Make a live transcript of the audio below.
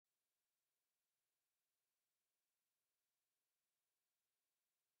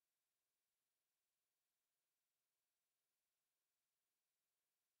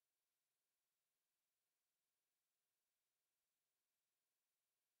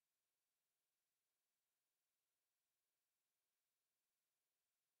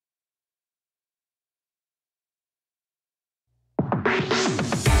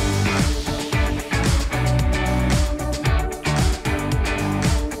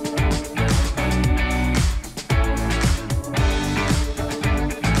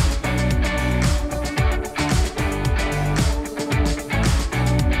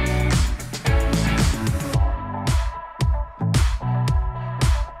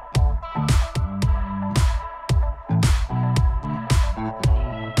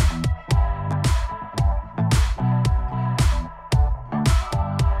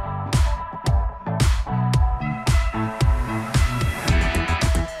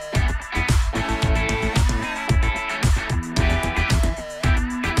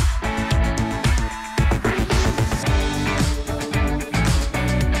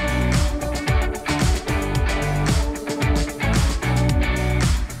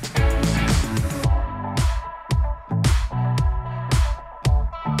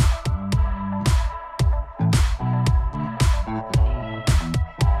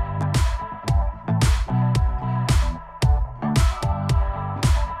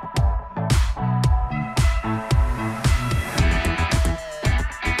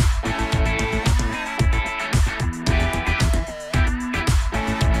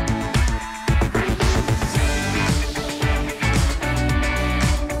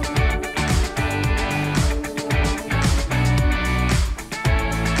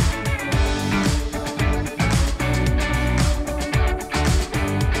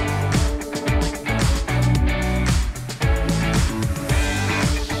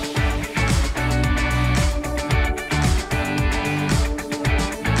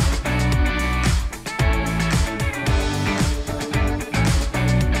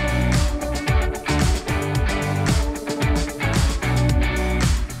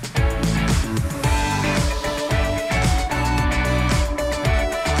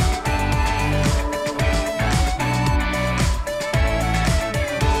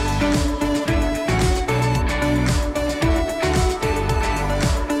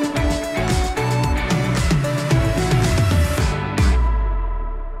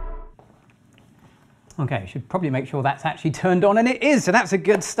Okay, should probably make sure that's actually turned on, and it is, so that's a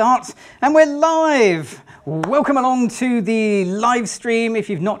good start. And we're live! Welcome along to the live stream. If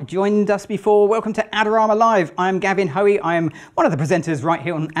you've not joined us before, welcome to Adorama Live. I'm Gavin Hoey. I'm one of the presenters right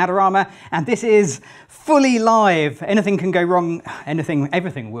here on Adorama, and this is fully live. Anything can go wrong,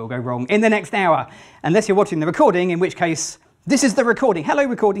 everything will go wrong in the next hour, unless you're watching the recording, in which case, this is the recording. Hello,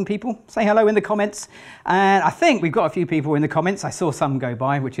 recording people. Say hello in the comments. And I think we've got a few people in the comments. I saw some go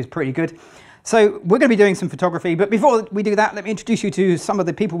by, which is pretty good. So we're going to be doing some photography, but before we do that, let me introduce you to some of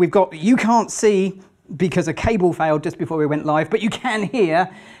the people we've got that you can't see because a cable failed just before we went live, but you can hear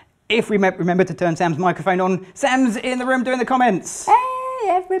if we remember to turn Sam's microphone on. Sam's in the room doing the comments. Hey,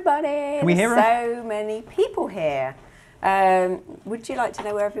 everybody. Can we hear her? So many people here. Would you like to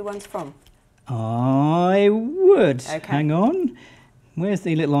know where everyone's from? I would. Okay. Hang on. Where's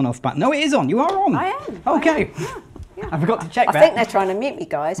the little on-off button? No, it is on. You are on. I am. Okay. I am. Yeah. I forgot to check that. I think they're trying to mute me,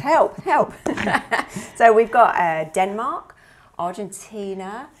 guys. Help, help. So we've got Denmark,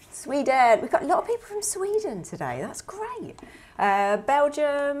 Argentina, Sweden. We've got a lot of people from Sweden today. That's great.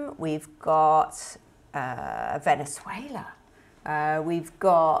 Belgium. We've got Venezuela. We've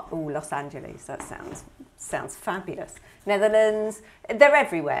got Los Angeles. That sounds fabulous. Netherlands. They're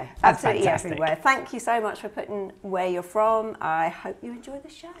everywhere. That's absolutely fantastic. Everywhere. Thank you so much for putting where you're from. I hope you enjoy the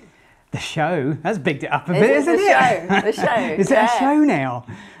show. The show? That's bigged it up a bit, isn't it? The show. Is it a show now?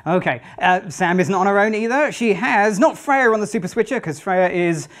 Okay. Sam isn't on her own either. She has, not Freya on the Super Switcher, because Freya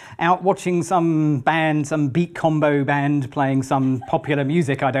is out watching some band, some beat combo band playing some popular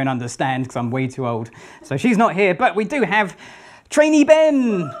music I don't understand because I'm way too old. So she's not here, but we do have Trainee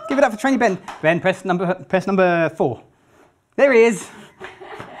Ben. Give it up for Trainee Ben. Ben, press number 4. There he is.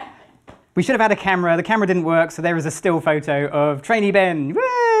 We should have had a camera. The camera didn't work, so there is a still photo of Trainee Ben.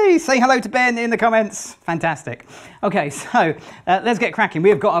 Yay! Say hello to Ben in the comments. Fantastic. Okay, so let's get cracking. We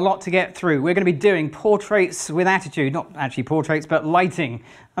have got a lot to get through. We're going to be doing portraits with attitude. Not actually portraits, but lighting.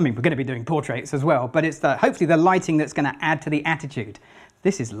 I mean, we're going to be doing portraits as well, but it's hopefully the lighting that's going to add to the attitude.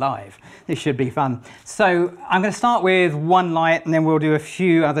 This is live. This should be fun. So I'm going to start with one light and then we'll do a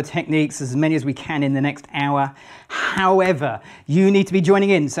few other techniques, as many as we can in the next hour. However, you need to be joining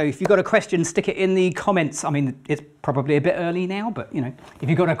in. So if you've got a question, stick it in the comments. I mean, it's probably a bit early now, but you know, if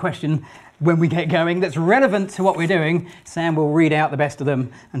you've got a question when we get going that's relevant to what we're doing, Sam will read out the best of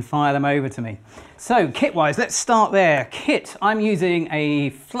them and fire them over to me. So kit-wise, let's start there. Kit, I'm using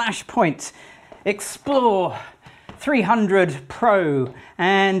a Flashpoint Explore 300 Pro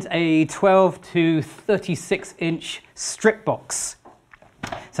and a 12 to 36 inch strip box.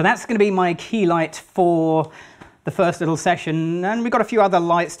 So that's going to be my key light for the first little session, and we've got a few other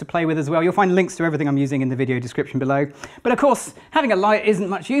lights to play with as well. You'll find links to everything I'm using in the video description below. But of course, having a light isn't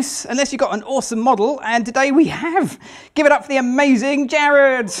much use unless you've got an awesome model, and today we have. Give it up for the amazing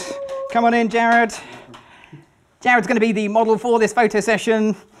Jared. Come on in, Jared. Jared's going to be the model for this photo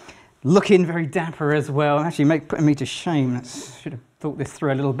session. Looking very dapper as well. Actually, putting me to shame. I should have thought this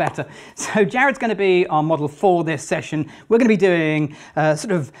through a little better. So Jared's going to be our model for this session. We're going to be doing sort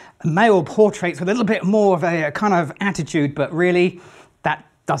of male portraits with a little bit more of a kind of attitude, but really that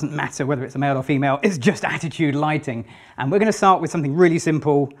doesn't matter whether it's a male or female. It's just attitude lighting. And we're going to start with something really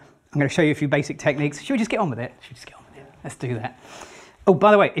simple. I'm going to show you a few basic techniques. Should we just get on with it? Let's do that. Oh,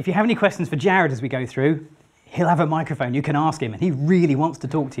 by the way, if you have any questions for Jared as we go through, he'll have a microphone, you can ask him, and he really wants to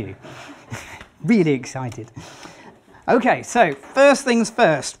talk to you. Really excited. Okay, so first things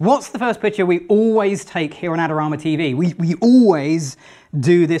first. What's the first picture we always take here on Adorama TV? We always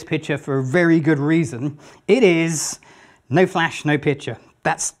do this picture for a very good reason. It is no flash, no picture.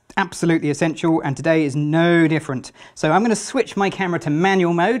 That's absolutely essential, and today is no different. So I'm going to switch my camera to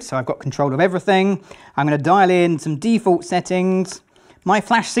manual mode, so I've got control of everything. I'm going to dial in some default settings. My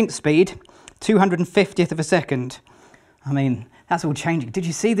flash sync speed, 250th of a second. I mean, that's all changing. Did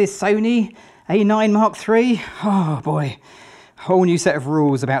you see this Sony A9 Mark III? Oh boy, whole new set of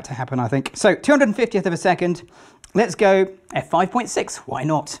rules about to happen, I think. So 250th of a second. Let's go f5.6, why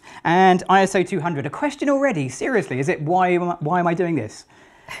not? And ISO 200. A question already, seriously, is it why am I doing this?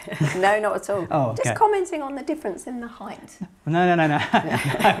 No, not at all. Oh, okay. Just commenting on the difference in the height. No.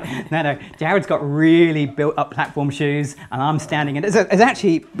 No. Jared's got really built up platform shoes and I'm standing in. It's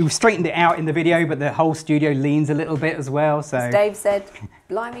actually, we've straightened it out in the video, but the whole studio leans a little bit as well. So as Dave said,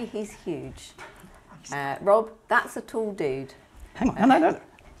 blimey, he's huge. Rob, that's a tall dude. Hang on, no.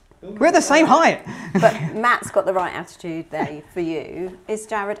 We're the same height. But Matt's got the right attitude there for you. Is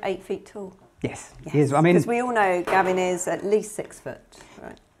Jared 8 feet tall? Yes. He is. I mean, because we all know Gavin is at least 6 foot.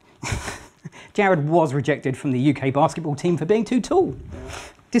 Right. Jared was rejected from the UK basketball team for being too tall.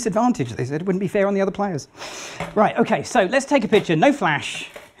 Disadvantage, they said. It wouldn't be fair on the other players. Right, okay, so let's take a picture. No flash.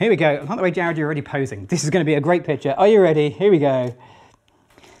 Here we go. By the way, Jared, you're already posing. This is going to be a great picture. Are you ready? Here we go.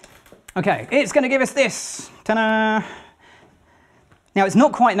 Okay, it's going to give us this. Ta-da! Now, it's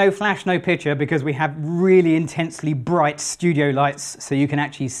not quite no flash, no picture because we have really intensely bright studio lights so you can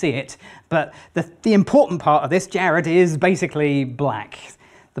actually see it. But the important part of this, Jared, is basically black.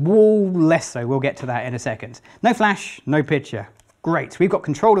 The wall, less so. We'll get to that in a second. No flash, no picture. Great. We've got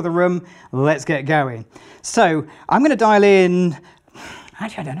control of the room. Let's get going. So I'm going to dial in...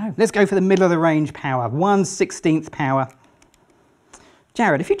 Actually, I don't know. Let's go for the middle of the range power, 1/16th power.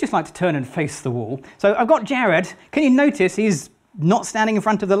 Jared, if you'd just like to turn and face the wall. So I've got Jared. Can you notice he's not standing in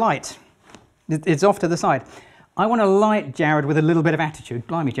front of the light? It's off to the side. I want to light Jared with a little bit of attitude.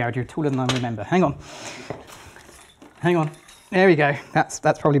 Blimey, Jared, you're taller than I remember. Hang on. Hang on. There we go. That's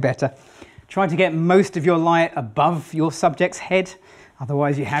probably better. Try to get most of your light above your subject's head.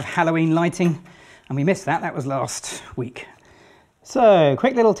 Otherwise, you have Halloween lighting. And we missed that. That was last week. So,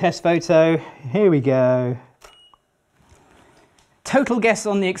 quick little test photo. Here we go. Total guess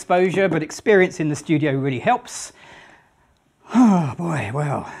on the exposure, but experience in the studio really helps. Oh boy,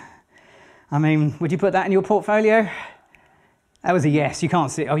 well, I mean, would you put that in your portfolio? That was a yes. You can't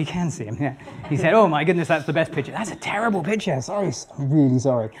see. Oh, you can see him. Yeah. He said, "Oh my goodness, that's the best picture." That's a terrible picture. Sorry, I'm really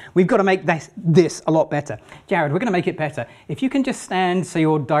sorry. We've got to make this a lot better. Jared, we're going to make it better. If you can just stand so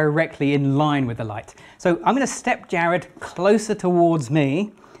you're directly in line with the light. So I'm going to step Jared closer towards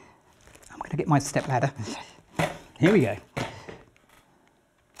me. I'm going to get my step ladder. Here we go.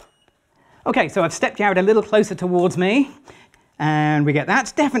 Okay, so I've stepped Jared a little closer towards me, and we get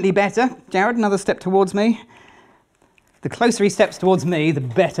that. Definitely better. Jared, another step towards me. The closer he steps towards me, the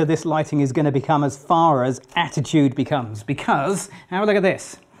better this lighting is going to become as far as attitude becomes. Because, have a look at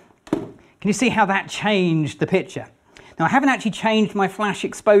this. Can you see how that changed the picture? Now, I haven't actually changed my flash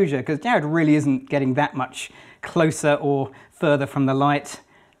exposure because Jared really isn't getting that much closer or further from the light.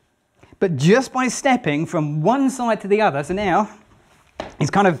 But just by stepping from one side to the other, so now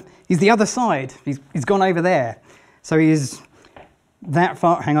he's the other side. He's gone over there. So he's that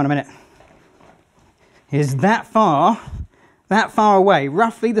far, hang on a minute. Is that far away,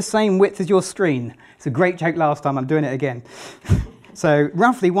 roughly the same width as your screen. It's a great joke last time, I'm doing it again. So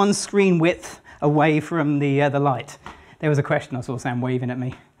roughly one screen width away from the light. There was a question, I saw Sam waving at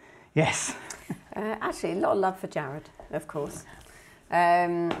me. Yes? Actually, a lot of love for Jared, of course.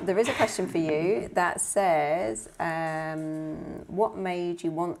 There is a question for you that says, what made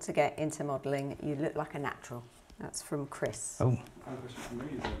you want to get into modelling? You look like a natural. That's from Chris. Oh.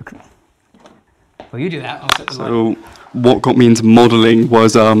 Well, you do that. I'll set the So light. what got me into modelling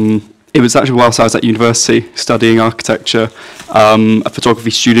was, it was actually whilst I was at university studying architecture. A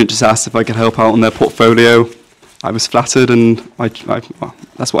photography student just asked if I could help out on their portfolio. I was flattered, and well,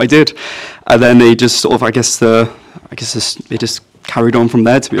 that's what I did. And then they just sort of, it just carried on from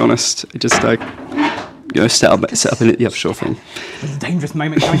there. To be honest, it just set up an sure thing. There's a dangerous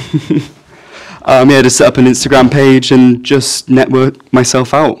moment coming. Just set up an Instagram page and just network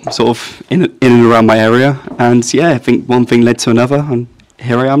myself out, sort of in and around my area. And yeah, I think one thing led to another, and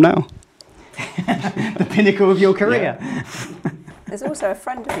here I am now. The pinnacle of your career. Yeah. There's also a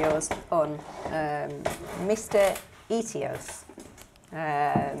friend of yours on, Mr. Etios.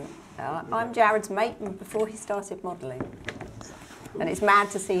 I'm Jared's mate before he started modelling. And it's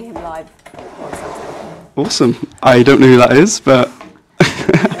mad to see him live on Saturday. Awesome. I don't know who that is, but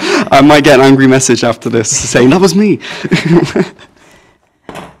I might get an angry message after this saying that was me.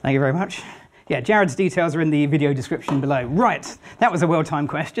 Thank you very much. Yeah, Jared's details are in the video description below. Right, that was a well-timed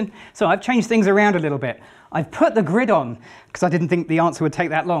question. So I've changed things around a little bit. I've put the grid on because I didn't think the answer would take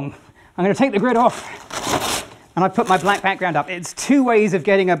that long. I'm going to take the grid off and I've put my black background up. It's two ways of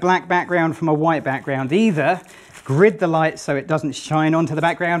getting a black background from a white background. Either grid the light so it doesn't shine onto the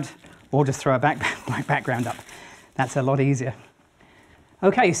background, or just throw a black background up. That's a lot easier.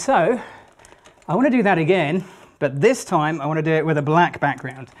 Okay, so I want to do that again, but this time I want to do it with a black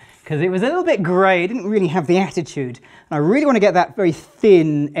background because it was a little bit grey, didn't really have the attitude. And I really want to get that very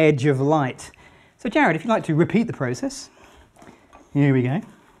thin edge of light. So Jared, if you'd like to repeat the process. Here we go.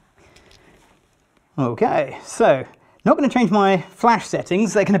 Okay, so not going to change my flash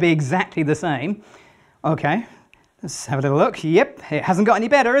settings. They're going to be exactly the same. Okay, let's have a little look. Yep, it hasn't got any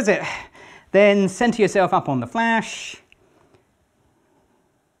better, is it? Then center yourself up on the flash.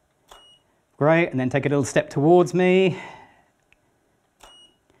 Great, and then take a little step towards me.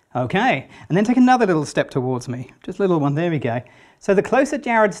 Okay, and then take another little step towards me. Just a little one, there we go. So the closer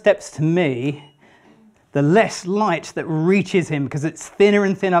Jared steps to me, the less light that reaches him because it's thinner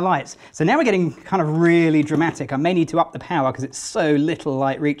and thinner lights. So now we're getting kind of really dramatic. I may need to up the power because it's so little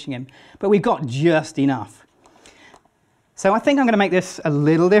light reaching him, but we've got just enough. So I think I'm going to make this a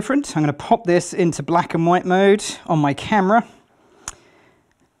little different. I'm going to pop this into black and white mode on my camera.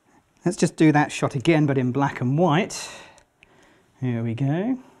 Let's just do that shot again, but in black and white. Here we go.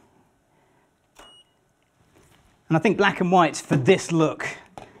 And I think black and white for this look.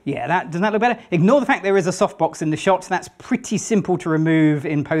 Yeah, doesn't that look better? Ignore the fact there is a softbox in the shot. That's pretty simple to remove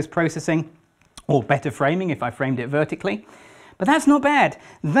in post-processing, or better framing if I framed it vertically. But that's not bad.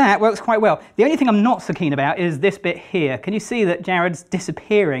 That works quite well. The only thing I'm not so keen about is this bit here. Can you see that Jared's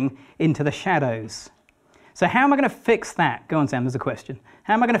disappearing into the shadows? So how am I going to fix that? Go on, Sam, there's a question.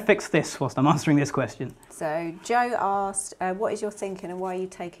 How am I going to fix this whilst I'm answering this question? So Joe asked, what is your thinking and why are you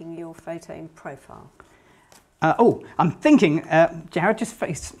taking your photo in profile? I'm thinking, Jared, just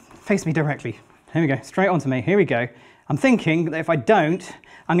face me directly. Here we go, straight onto me, here we go. I'm thinking that if I don't,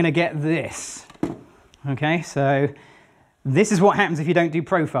 I'm going to get this. Okay, so this is what happens if you don't do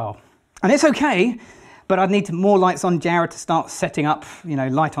profile. And it's okay, but I'd need more lights on Jared to start setting up, you know,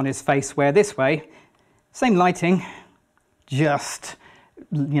 light on his face, where this way, same lighting, just,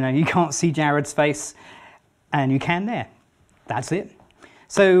 you know, you can't see Jared's face, and you can there. That's it.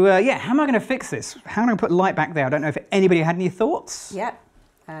 So, yeah, how am I going to fix this? How am I going to put light back there? I don't know if anybody had any thoughts. Yep.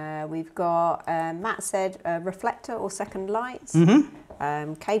 We've got, Matt said reflector or second lights.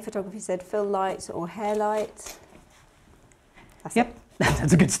 K Photography said fill lights or hair lights. Yep,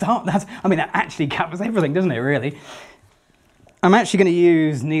 that's a good start. I mean, that actually covers everything, doesn't it, really? I'm actually going to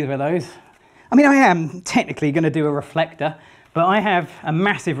use neither of those. I mean, I am technically going to do a reflector, but I have a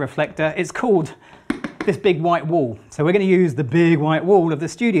massive reflector. It's called this big white wall. So we're going to use the big white wall of the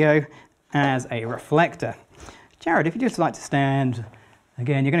studio as a reflector. Jared, if you just like to stand,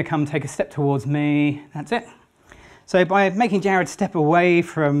 again, you're going to come take a step towards me. That's it. So by making Jared step away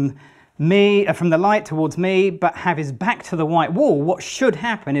from me, from the light towards me, but have his back to the white wall, what should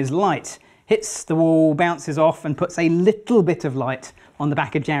happen is light hits the wall, bounces off, and puts a little bit of light on the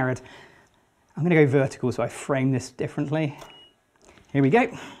back of Jared. I'm going to go vertical so I frame this differently. Here we go.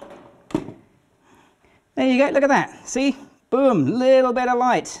 There you go, look at that. See? Boom, little bit of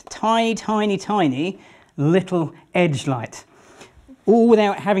light. Tiny, tiny, tiny little edge light. All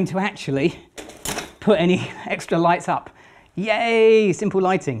without having to actually put any extra lights up. Yay, simple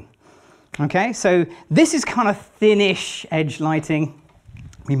lighting. Okay, so this is kind of thinnish edge lighting.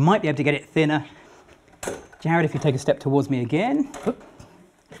 We might be able to get it thinner. Jared, if you take a step towards me again. Oop.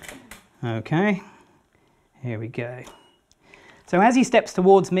 Okay, here we go. So as he steps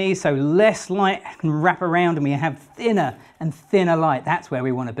towards me, so less light can wrap around and we have thinner and thinner light. That's where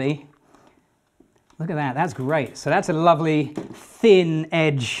we want to be. Look at that, that's great. So that's a lovely thin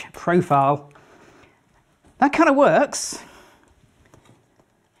edge profile. That kind of works.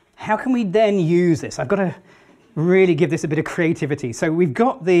 How can we then use this? I've got to really give this a bit of creativity. So we've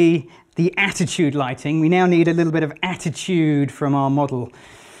got the attitude lighting. We now need a little bit of attitude from our model.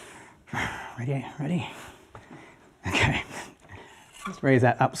 Ready? Ready? Okay. Let's raise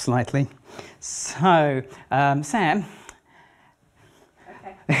that up slightly. So, Sam.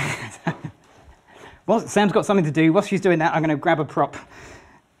 Okay. Well, Sam's got something to do. While she's doing that, I'm going to grab a prop.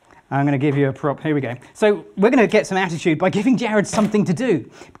 I'm going to give you a prop. Here we go. So we're going to get some attitude by giving Jared something to do.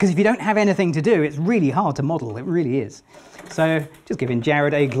 Because if you don't have anything to do, it's really hard to model. It really is. So just giving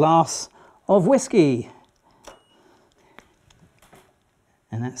Jared a glass of whiskey.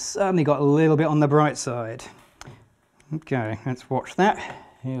 And that's certainly got a little bit on the bright side. Okay, let's watch that.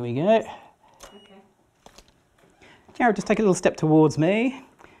 Here we go. Okay. Jared, just take a little step towards me.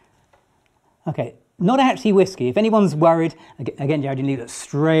 Okay, not actually whiskey. If anyone's worried, again, Jared, you need it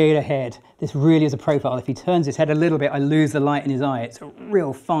straight ahead. This really is a profile. If he turns his head a little bit, I lose the light in his eye. It's a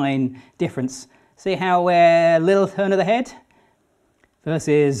real fine difference. See how we're a little turn of the head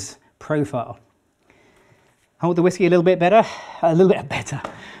versus profile. Hold the whiskey a little bit better. A little bit better.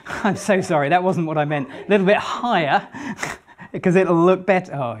 I'm so sorry, that wasn't what I meant. A little bit higher, because it'll look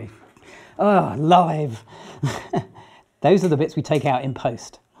better. Oh, live. Those are the bits we take out in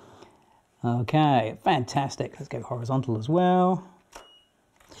post. Okay, fantastic. Let's go horizontal as well.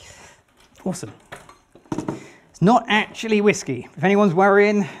 Awesome. It's not actually whiskey. If anyone's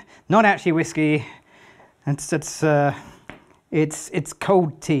worrying, not actually whiskey. It's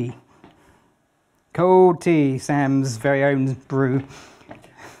cold tea. Cold tea, Sam's very own brew.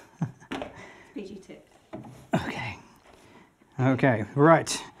 PG tip. Okay. Okay,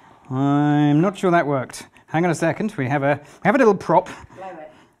 right. I'm not sure that worked. Hang on a second. We have a little prop. Blow it.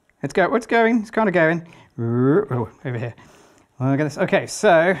 It's go. It's going. It's kind of going. Oh, over here. Look at this. Okay,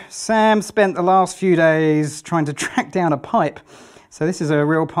 so Sam spent the last few days trying to track down a pipe. So this is a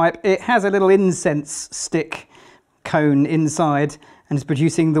real pipe. It has a little incense stick cone inside and is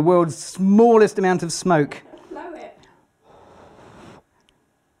producing the world's smallest amount of smoke. Blow it.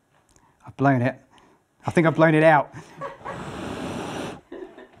 I've blown it. I think I've blown it out.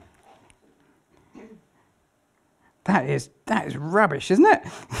 That is rubbish, isn't it?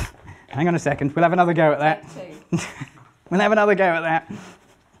 Hang on a second, we'll have another go at that. We'll have another go at that.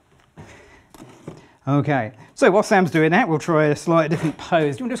 Okay, so while Sam's doing that, we'll try a slightly different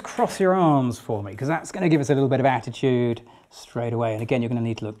pose. Do you want to just cross your arms for me? Because that's going to give us a little bit of attitude straight away. And again, you're going to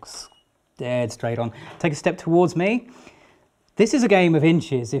need to look dead straight on. Take a step towards me. This is a game of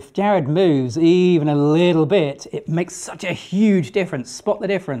inches. If Jared moves even a little bit, it makes such a huge difference. Spot the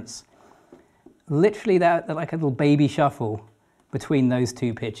difference. Literally that like a little baby shuffle between those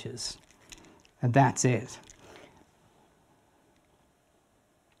two pictures. And that's it.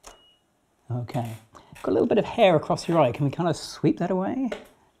 Okay. Got a little bit of hair across your eye. Can we kind of sweep that away?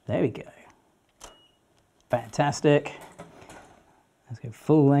 There we go. Fantastic. Let's go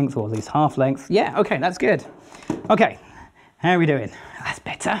full length, or at least half length. Yeah, okay, that's good. Okay, how are we doing? That's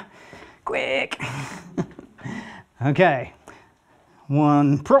better. Quick. Okay,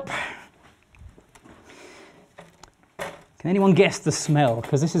 one prop. Can anyone guess the smell?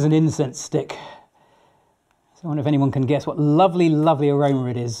 Because this is an incense stick. So I wonder if anyone can guess what lovely, lovely aroma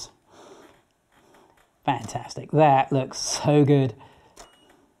it is. Fantastic. That looks so good.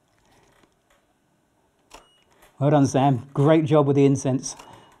 Well done, Sam. Great job with the incense.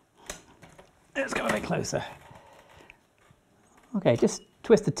 Let's go a bit closer. Okay, just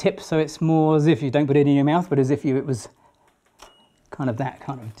twist the tip so it's more as if you don't put it in your mouth, but as if it was kind of that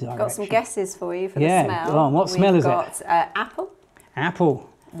kind of direction. Got some guesses for you for the smell. Yeah, go on. What smell is it? We've got apple. Apple.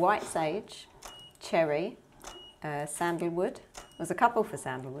 White sage. Cherry. Sandalwood. There's a couple for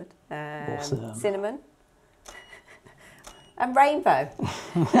sandalwood. Awesome. Cinnamon. And rainbow.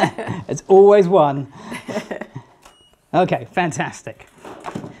 It's always one. Okay, fantastic.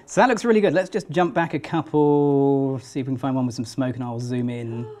 So that looks really good. Let's just jump back a couple, see if we can find one with some smoke, and I'll zoom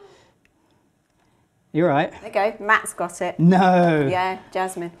in. You're right. There you go. Matt's got it. No. Yeah,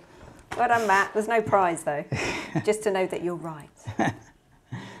 Jasmine. Well done, Matt. There's no prize, though. Just to know that you're right.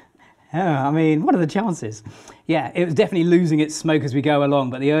 Oh, I mean, what are the chances? Yeah, it was definitely losing its smoke as we go along,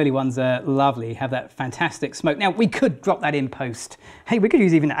 but the early ones are lovely, have that fantastic smoke. Now, we could drop that in post. Hey, we could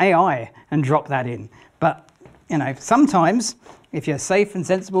use even AI and drop that in. But, you know, sometimes, if you're safe and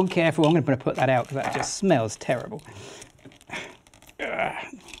sensible and careful, I'm going to put that out because that just smells terrible.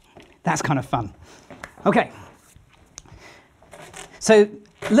 That's kind of fun. Okay. So,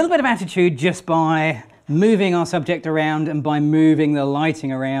 a little bit of attitude just by moving our subject around and by moving the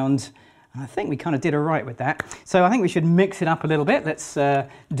lighting around. I think we kind of did all right with that. So I think we should mix it up a little bit. Let's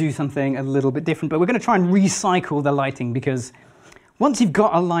do something a little bit different. But we're going to try and recycle the lighting, because once you've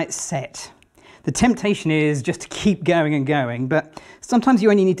got a light set, the temptation is just to keep going and going. But sometimes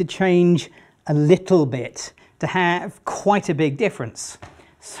you only need to change a little bit to have quite a big difference.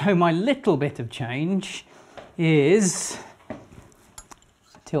 So my little bit of change is,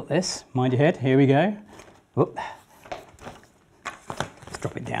 tilt this, mind your head, here we go. Whoop. Let's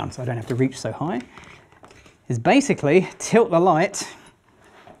drop it down so I don't have to reach so high. Is basically tilt the light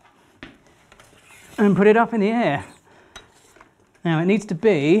and put it up in the air. Now it needs to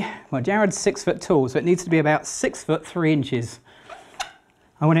be, well, Jared's 6 foot tall, so it needs to be about 6 foot 3 inches.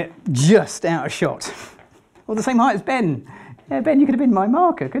 I want it just out of shot. Or the same height as Ben. Yeah, Ben, you could have been my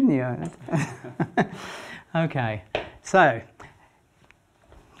marker, couldn't you? Okay, so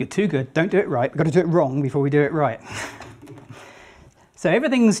you're too good. Don't do it right. We've got to do it wrong before we do it right. So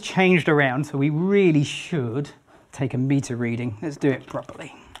everything's changed around, so we really should take a meter reading. Let's do it properly.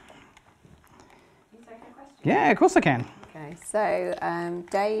 Can you take a question? Yeah, of course I can. Okay, so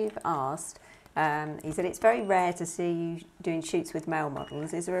Dave asked, he said it's very rare to see you doing shoots with male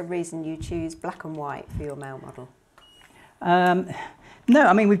models. Is there a reason you choose black and white for your male model? No,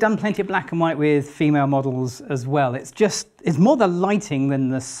 I mean, we've done plenty of black and white with female models as well. It's more the lighting than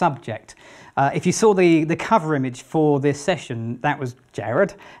the subject. If you saw the cover image for this session, that was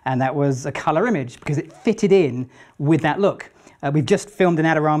Jared, and that was a colour image because it fitted in with that look. We've just filmed an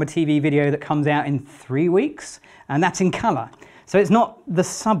Adorama TV video that comes out in 3 weeks, and that's in colour. So it's not the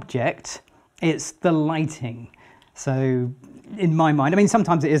subject, it's the lighting. So in my mind, I mean,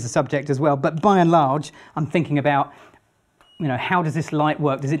 sometimes it is the subject as well, but by and large, I'm thinking about, you know, how does this light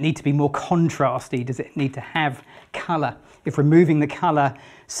work? Does it need to be more contrasty? Does it need to have colour? If removing the colour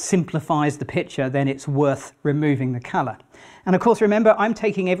simplifies the picture, then it's worth removing the colour. And of course, remember, I'm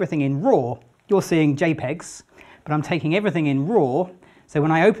taking everything in RAW. You're seeing JPEGs, but I'm taking everything in RAW. So when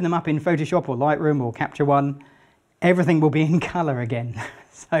I open them up in Photoshop or Lightroom or Capture One, everything will be in colour again.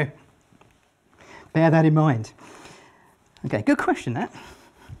 So bear that in mind. Okay, good question, that.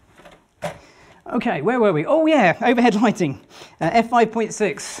 Okay, where were we? Oh yeah, overhead lighting,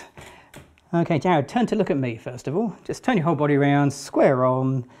 f5.6. Okay, Jared, turn to look at me first of all. Just turn your whole body around, square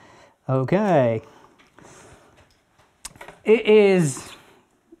on. Okay. It is,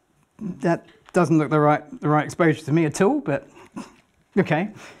 that doesn't look the right exposure to me at all, but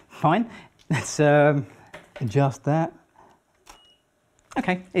okay, fine. Let's adjust that.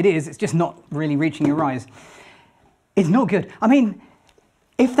 Okay, it is, it's just not really reaching your eyes. It's not good. I mean,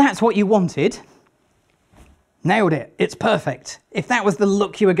 if that's what you wanted, nailed it, it's perfect. If that was the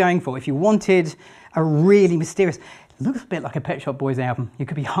look you were going for, if you wanted a really mysterious, it looks a bit like a Pet Shop Boys album. You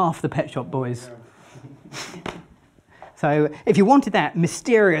could be half the Pet Shop Boys. Yeah. So if you wanted that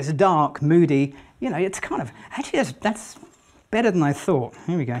mysterious, dark, moody, you know, it's kind of, actually that's better than I thought.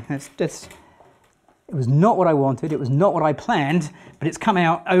 Here we go. It was not what I wanted, it was not what I planned, but it's come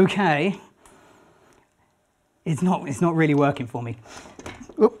out okay. It's not really working for me.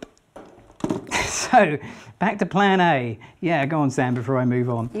 Oop. So, back to plan A. Yeah, go on, Sam, before I move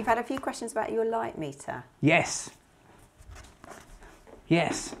on. You've had a few questions about your light meter. Yes.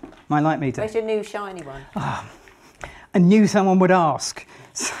 Yes, my light meter. Where's your new shiny one? Oh, I knew someone would ask.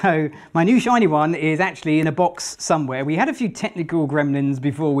 So my new shiny one is actually in a box somewhere. We had a few technical gremlins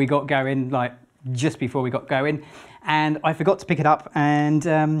before we got going, like just before we got going, and I forgot to pick it up, and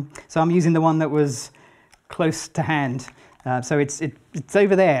so I'm using the one that was close to hand. So it's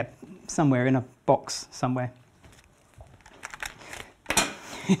over there somewhere in a box somewhere.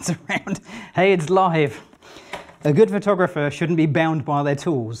 It's around. Hey, it's live. A good photographer shouldn't be bound by their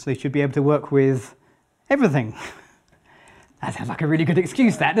tools. They should be able to work with everything. That sounds like a really good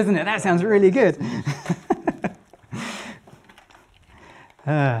excuse, that, doesn't it? That sounds really good.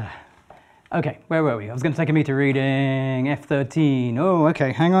 Okay, where were we? I was going to take a meter reading, F13. Oh,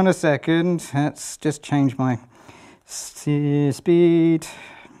 okay, hang on a second. Let's just change my speed.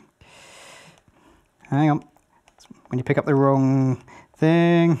 Hang on. When you pick up the wrong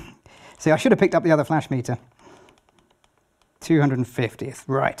thing. See, I should have picked up the other flash meter. 250th,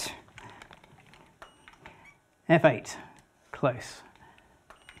 right. F8. Close.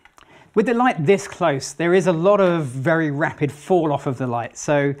 With the light this close, there is a lot of very rapid fall off of the light.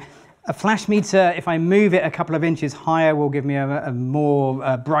 So a flash meter, if I move it a couple of inches higher, will give me a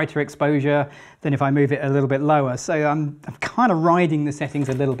more brighter exposure than if I move it a little bit lower. So I'm kind of riding the settings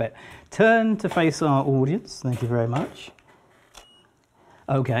a little bit. Turn to face our audience. Thank you very much.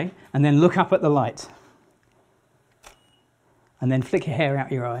 Okay, and then look up at the light. And then flick your hair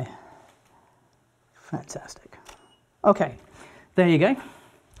out your eye. Fantastic. Okay. There you go.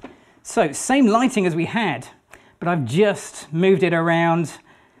 So, same lighting as we had, but I've just moved it around.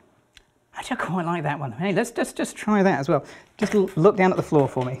 Actually, I quite like that one. Hey, let's just try that as well. Just look down at the floor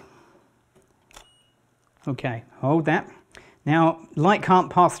for me. Okay, hold that. Now, light can't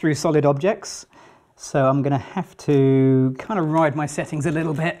pass through solid objects, so I'm going to have to kind of ride my settings a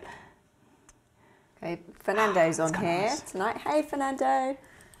little bit. Okay, Fernando's on here nice tonight. Hey, Fernando.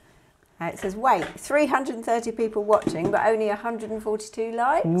 It says, wait, 330 people watching, but only 142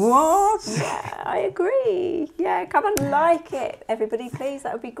 likes. What? Yeah, I agree. Yeah, come and like it. Everybody, please,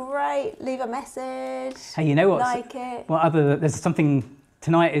 that would be great. Leave a message. Hey, you know what? Like it. Well, there's something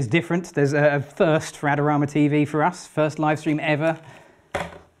tonight is different. There's a first for Adorama TV for us. First live stream ever.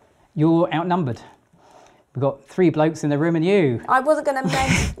 You're outnumbered. We've got 3 blokes in the room and you. I wasn't going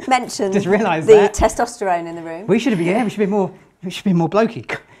to mention Just realised the that. testosterone in the room. We should be, yeah, we should be more blokey.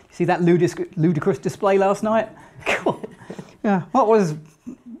 See that ludicrous display last night? Cool. Yeah. What was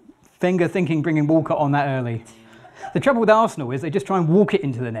Wenger thinking bringing Walcott on that early? The trouble with Arsenal is they just try and walk it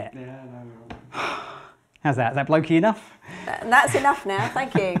into the net. Yeah, no. How's that? Is that blokey enough? That's enough now,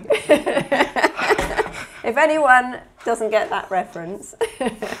 thank you. If anyone doesn't get that reference,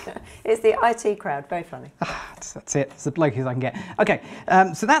 it's the IT crowd, very funny. That's it, it's the blokey I can get. Okay,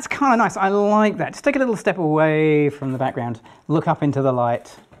 so that's kind of nice, I like that. Just take a little step away from the background, look up into the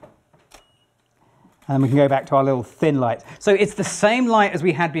light. And we can go back to our little thin light. So it's the same light as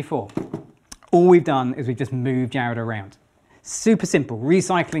we had before. All we've done is we've just moved Jared around. Super simple,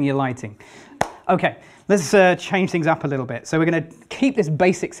 recycling your lighting. Okay, let's change things up a little bit. So we're going to keep this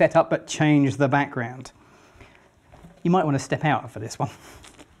basic setup, but change the background. You might want to step out for this one.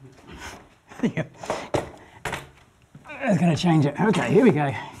 I'm going to change it. Okay, here we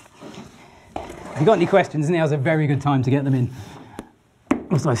go. If you've got any questions, now's a very good time to get them in.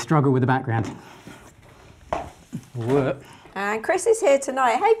 Also, I struggle with the background. Whoop. And Chris is here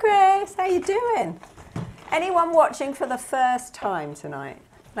tonight. Hey Chris, how you doing? Anyone watching for the first time tonight?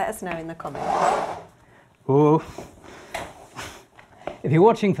 Let us know in the comments. Oh. If you're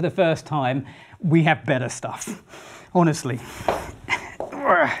watching for the first time, we have better stuff. Honestly.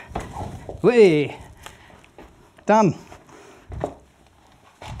 Whee. Done.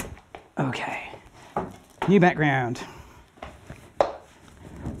 Okay. new background.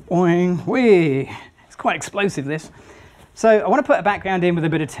 Oing, wee. It's quite explosive, this. So I want to put a background in with a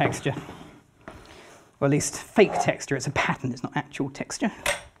bit of texture. Or at least fake texture. It's a pattern, it's not actual texture.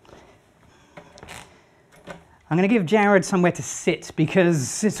 I'm going to give Jared somewhere to sit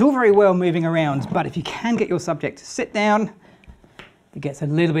because it's all very well moving around, but if you can get your subject to sit down, it gets a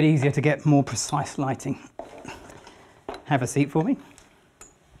little bit easier to get more precise lighting. Have a seat for me.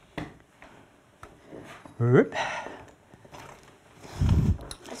 Whoop.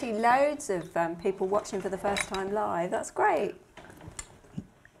 Actually, loads of people watching for the first time live. That's great.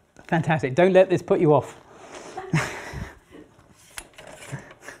 Fantastic. Don't let this put you off.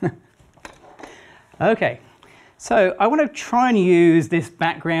 Okay. So I want to try and use this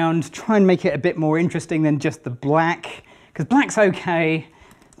background, try and make it a bit more interesting than just the black, because black's okay,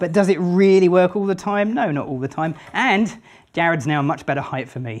 but does it really work all the time? No, not all the time. And Jared's now a much better height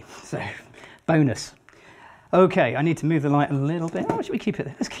for me, so bonus. Okay, I need to move the light a little bit. Oh, should we keep it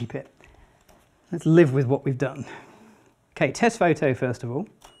there? Let's keep it. Let's live with what we've done. Okay, test photo first of all.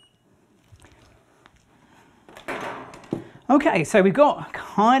 Okay, so we've got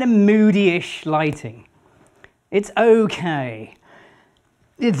kind of moody-ish lighting. It's okay.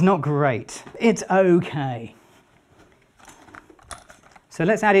 It's not great. It's okay. So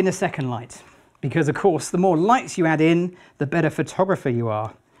let's add in a second light, because of course the more lights you add in, the better photographer you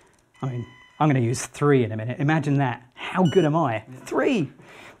are. I mean, I'm going to use 3 in a minute. Imagine that. How good am I? 3.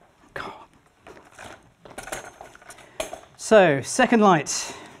 God. So second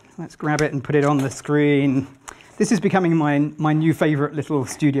light. Let's grab it and put it on the screen. This is becoming my new favorite little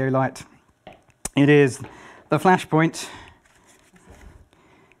studio light. It is the Flashpoint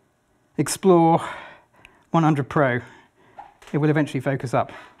Explore 100 Pro. It will eventually focus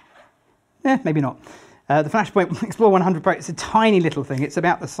up. Maybe not. The Flashpoint Explore 100 Pro, it's a tiny little thing. It's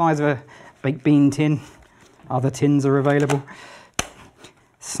about the size of a baked bean tin. Other tins are available.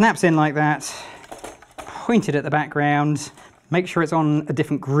 Snaps in like that. Point it at the background. Make sure it's on a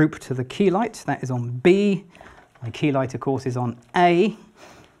different group to the key light. That is on B. My key light, of course, is on A.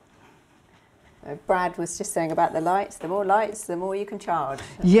 Brad was just saying about the lights. The more lights, the more you can charge.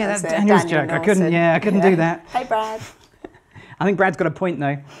 Yeah, that's Daniel's joke. I couldn't do that. Hey, Brad. I think Brad's got a point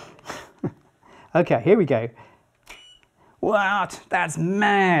though. Okay, here we go. What? That's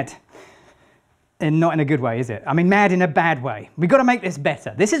mad. And not in a good way, is it? I mean, mad in a bad way. We've got to make this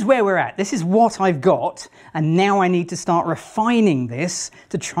better. This is where we're at. This is what I've got. And now I need to start refining this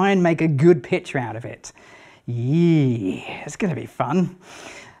to try and make a good picture out of it. Yeah, it's going to be fun.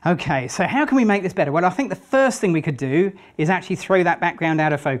 Okay, so how can we make this better? Well, I think the first thing we could do is actually throw that background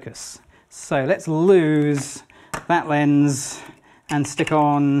out of focus. So let's lose that lens and stick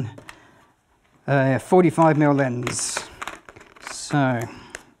on a 45mm lens. So,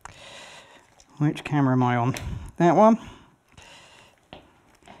 which camera am I on? That one.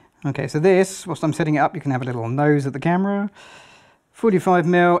 Okay, so this, whilst I'm setting it up, you can have a little nose at the camera.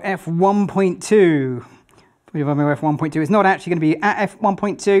 45mm f1.2. 45mm f1.2. It's not actually going to be at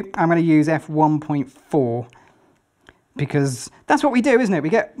f1.2. I'm going to use f1.4 because that's what we do, isn't it? We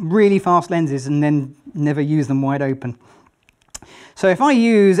get really fast lenses and then never use them wide open. So if I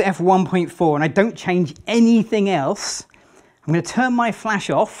use f1.4 and I don't change anything else, I'm going to turn my flash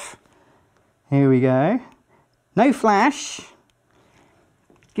off. Here we go. No flash.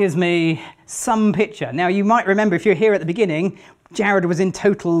 Gives me some picture. Now you might remember if you're here at the beginning, Jared was in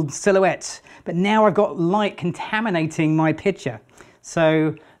total silhouette, but now I've got light contaminating my picture.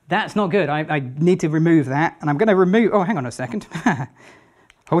 So that's not good. I need to remove that, and I'm going to remove, oh, hang on a second.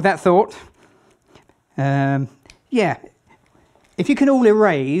 Hold that thought. Yeah, if you can all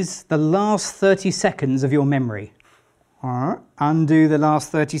erase the last 30 seconds of your memory. All right, undo the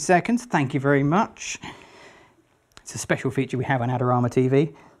last 30 seconds. Thank you very much. It's a special feature we have on Adorama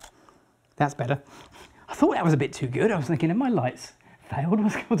TV. That's better. I thought that was a bit too good. I was thinking, have my lights failed?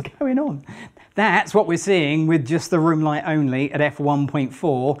 What's going on? That's what we're seeing with just the room light only at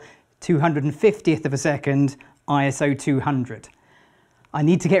f1.4, 250th of a second, ISO 200. I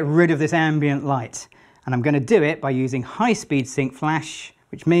need to get rid of this ambient light, and I'm going to do it by using high-speed sync flash,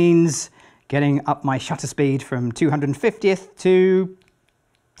 which means getting up my shutter speed from 250th to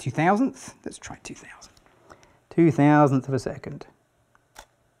 2000th. Let's try 2000. 2000th of a second.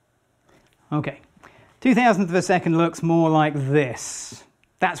 Okay. 2000th of a second looks more like this.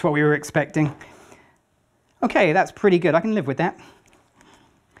 That's what we were expecting. Okay, that's pretty good. I can live with that.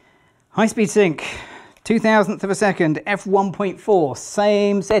 High speed sync, 2000th of a second, f1.4.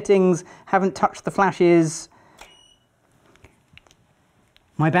 Same settings, haven't touched the flashes.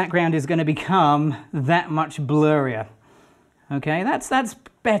 My background is going to become that much blurrier. Okay, that's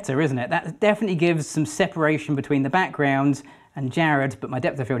better, isn't it? That definitely gives some separation between the background and Jared, but my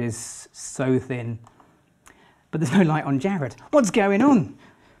depth of field is so thin. But there's no light on Jared. What's going on?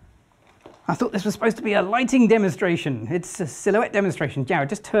 I thought this was supposed to be a lighting demonstration. It's a silhouette demonstration. Jared,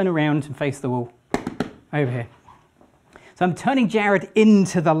 just turn around and face the wall. Over here. So I'm turning Jared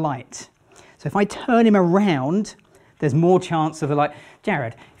into the light. So if I turn him around, there's more chance of the light.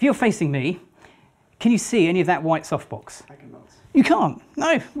 Jared, if you're facing me, can you see any of that white softbox? I cannot. You can't,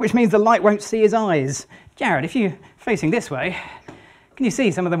 no, which means the light won't see his eyes. Jared, if you're facing this way, can you see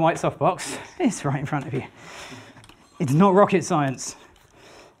some of the white softbox? It's right in front of you. It's not rocket science.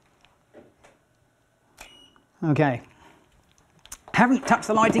 Okay. Haven't touched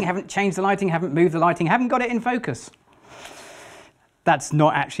the lighting, haven't changed the lighting, haven't moved the lighting, haven't got it in focus. That's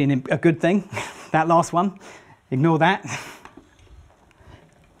not actually a good thing, that last one. Ignore that.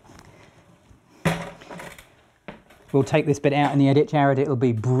 We'll take this bit out in the edit, Jared. It'll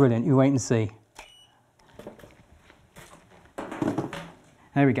be brilliant. You wait and see.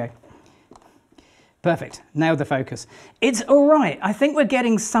 There we go. Perfect. Nailed the focus. It's all right. I think we're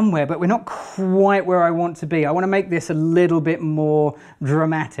getting somewhere, but we're not quite where I want to be. I want to make this a little bit more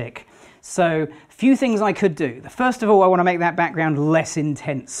dramatic. So, a few things I could do. First of all, I want to make that background less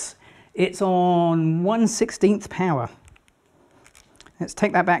intense. It's on 1/16th power. Let's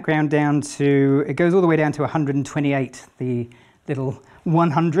take that background down to, it goes all the way down to 128, the little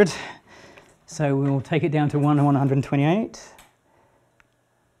 100. So we'll take it down to 128.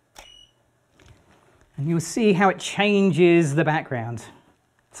 And you'll see how it changes the background.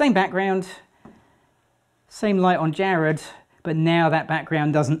 Same background, same light on Jared, but now that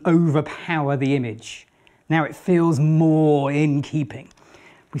background doesn't overpower the image. Now it feels more in keeping.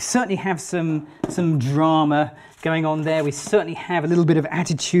 We certainly have some drama going on there. We certainly have a little bit of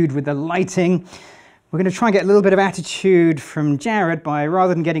attitude with the lighting. We're going to try and get a little bit of attitude from Jared by,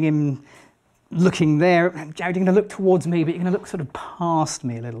 rather than getting him looking there, Jared, you're going to look towards me, but you're going to look sort of past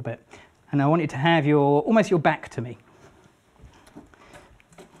me a little bit. And I want you to have almost your back to me.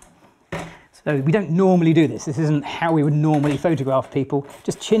 So we don't normally do this. This isn't how we would normally photograph people.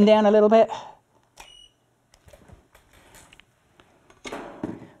 Just chin down a little bit.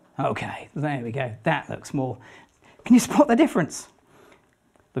 Okay, there we go. That looks more. Can you spot the difference?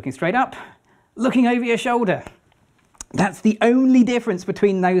 Looking straight up, looking over your shoulder. That's the only difference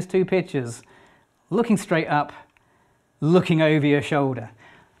between those two pictures. Looking straight up, looking over your shoulder.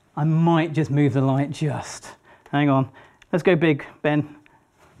 I might just move the light just. Hang on. Let's go big, Ben.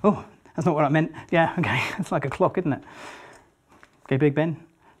 Oh, that's not what I meant. Yeah, okay. It's like a clock, isn't it? Okay, big, Ben.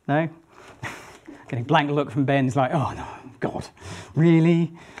 No? Getting a blank look from Ben. He's like, oh, no, God,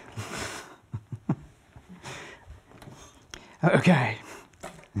 really? Okay.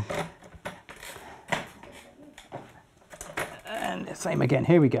 And the same again.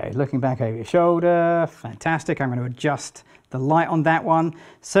 Here we go. Looking back over your shoulder. Fantastic. I'm going to adjust the light on that one.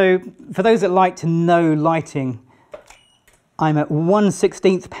 So for those that like to know lighting, I'm at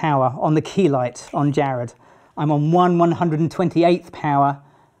 1/16th power on the key light on Jared. I'm on 1/128th power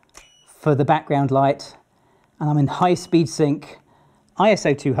for the background light. And I'm in high speed sync,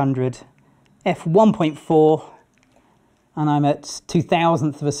 ISO 200, f1.4, and I'm at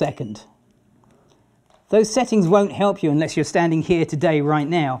 2,000th of a second. Those settings won't help you unless you're standing here today, right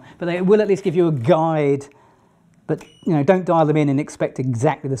now, but they will at least give you a guide. But don't dial them in and expect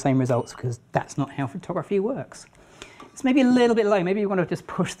exactly the same results, because that's not how photography works. It's maybe a little bit low. Maybe you want to just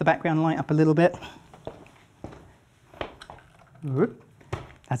push the background light up a little bit.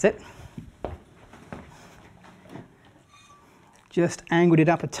 That's it. Just angled it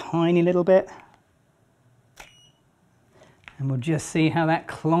up a tiny little bit. And we'll just see how that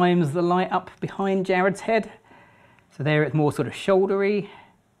climbs the light up behind Jared's head. So there it's more sort of shouldery,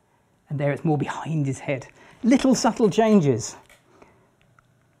 and there it's more behind his head. Little subtle changes.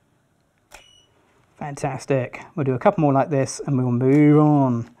 Fantastic. We'll do a couple more like this and we'll move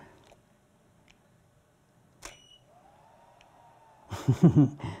on.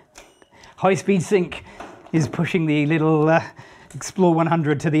 High speed sync is pushing the little Explore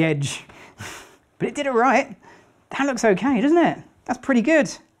 100 to the edge. But it did it right. That looks okay, doesn't it? That's pretty good.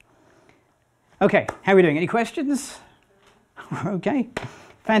 Okay, how are we doing? Any questions? Okay.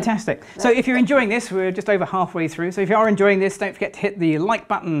 Fantastic. So if you're enjoying this, we're just over halfway through. So if you are enjoying this, don't forget to hit the like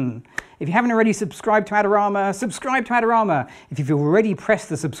button. If you haven't already subscribed to Adorama, subscribe to Adorama. If you've already pressed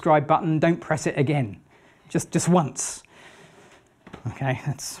the subscribe button, don't press it again. Just once. Okay,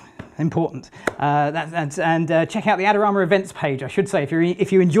 that's important. And check out the Adorama events page. I should say,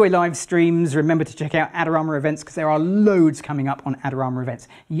 if you enjoy live streams, remember to check out Adorama events, because there are loads coming up on Adorama events.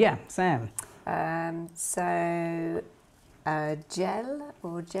 Yeah, Sam. So Gel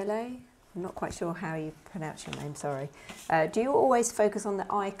or Gele, I'm not quite sure how you pronounce your name, sorry. Do you always focus on the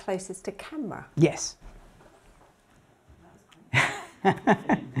eye closest to camera? Yes.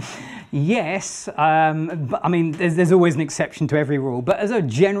 Yes, but I mean, there's always an exception to every rule. But as a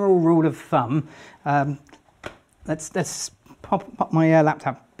general rule of thumb, let's pop my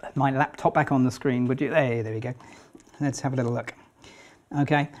laptop back on the screen. Would you? There we go. Let's have a little look.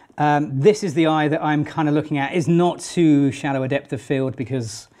 Okay, this is the eye that I'm kind of looking at. It's not too shallow a depth of field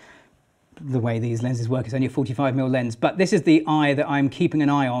because the way these lenses work is only a 45mm lens, but this is the eye that I'm keeping an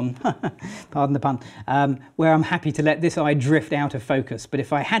eye on, pardon the pun, where I'm happy to let this eye drift out of focus. But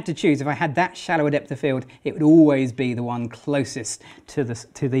if I had to choose, if I had that shallow a depth of field, it would always be the one closest to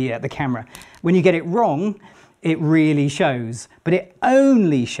the camera. When you get it wrong, it really shows, but it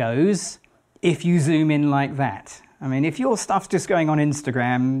only shows if you zoom in like that. I mean, if your stuff's just going on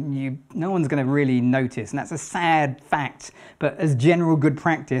Instagram, no one's going to really notice, and that's a sad fact. But as general good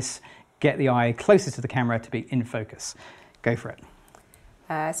practice, get the eye closest to the camera to be in focus. Go for it.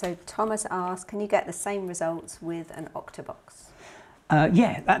 So Thomas asked, can you get the same results with an octabox?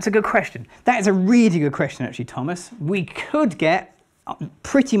 Yeah, that's a good question. That is a really good question, actually, Thomas. We could get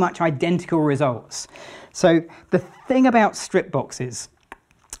pretty much identical results. So the thing about strip boxes,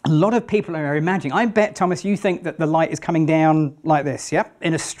 a lot of people are imagining, I bet, Thomas, you think that the light is coming down like this, yeah?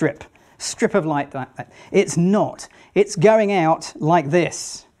 In a strip of light like that. It's not. It's going out like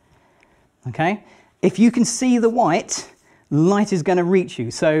this. Okay, if you can see the white, light is going to reach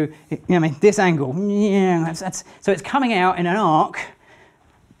you. So, I mean, this angle, yeah, so it's coming out in an arc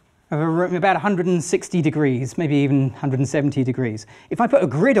of about 160 degrees, maybe even 170 degrees. If I put a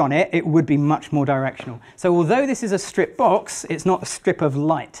grid on it, it would be much more directional. So although this is a strip box, it's not a strip of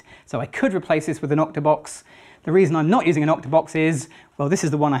light. So I could replace this with an octabox. The reason I'm not using an octabox is, well, this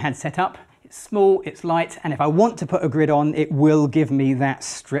is the one I had set up. It's small, it's light, and if I want to put a grid on, it will give me that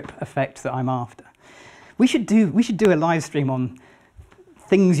strip effect that I'm after. We should do a live stream on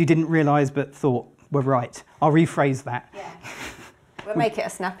things you didn't realise but thought were right. I'll rephrase that. Yeah. We'll make it a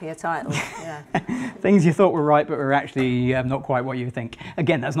snappier title. Yeah. Things you thought were right but were actually not quite what you think.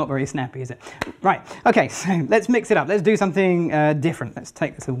 Again, that's not very snappy, is it? Right, okay, so let's mix it up. Let's do something different. Let's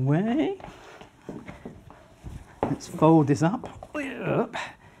take this away. Let's fold this up.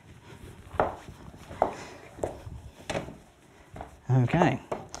 Okay,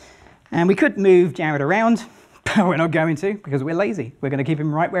 and we could move Jared around, but we're not going to because we're lazy. We're going to keep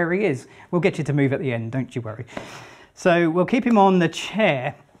him right where he is. We'll get you to move at the end, don't you worry. So we'll keep him on the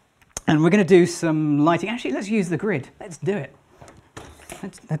chair, and we're going to do some lighting. Actually, let's use the grid. Let's do it.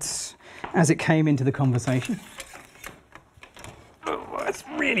 That's as it came into the conversation. Oh, it's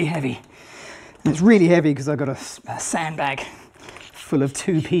really heavy. It's really heavy because I've got a sandbag full of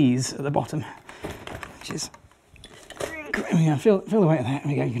 2 peas at the bottom, which is... Yeah, feel the weight of that.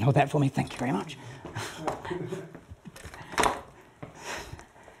 There we go. You can hold that for me. Thank you very much.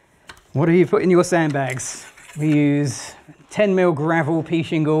 What do you put in your sandbags? We use 10mm gravel, pea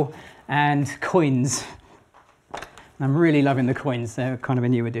shingle, and coins. I'm really loving the coins. They're kind of a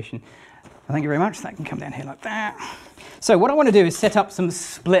new addition. Thank you very much. That can come down here like that. So what I want to do is set up some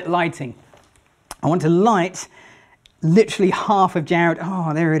split lighting. I want to light literally half of Jared.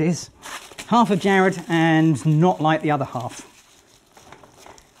 Oh, there it is. Half of Jared and not light the other half.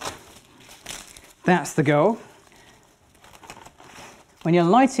 That's the goal. When you're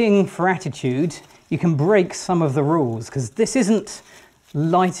lighting for attitude, you can break some of the rules because this isn't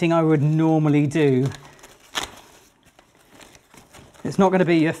lighting I would normally do. It's not going to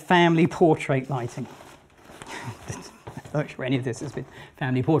be your family portrait lighting. I'm not sure any of this has been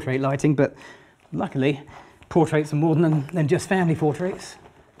family portrait lighting, but luckily portraits are more than just family portraits.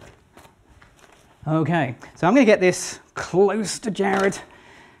 Okay, so I'm going to get this close to Jared.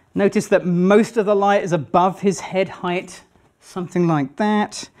 Notice that most of the light is above his head height, something like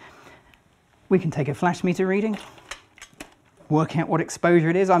that. We can take a flash meter reading, work out what exposure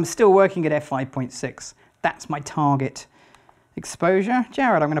it is. I'm still working at f5.6. That's my target exposure.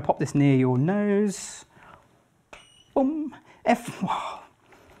 Jared, I'm going to pop this near your nose. Boom. I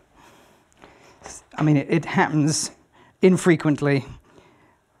mean, it happens infrequently.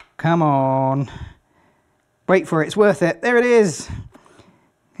 Come on. Wait for it, it's worth it. There it is.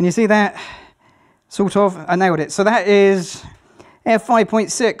 Can you see that? Sort of, I nailed it. So that is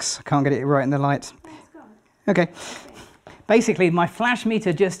f5.6. I can't get it right in the light. Okay. Basically, my flash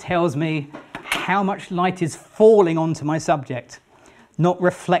meter just tells me how much light is falling onto my subject. Not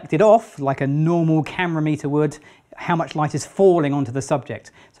reflected off like a normal camera meter would, how much light is falling onto the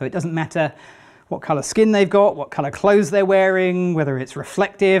subject. So it doesn't matter what colour skin they've got, what colour clothes they're wearing, whether it's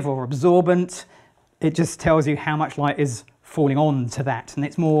reflective or absorbent. It just tells you how much light is falling on to that, and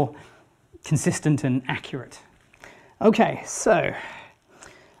it's more consistent and accurate. Okay, so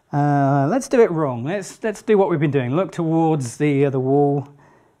let's do it wrong. Let's do what we've been doing. Look towards the wall.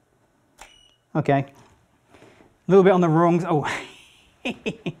 Okay, a little bit on the wrong. Oh,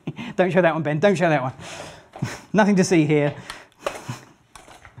 don't show that one, Ben. Don't show that one. Nothing to see here.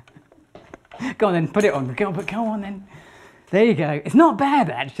 Go on then, put it on. Go on then. There you go. It's not bad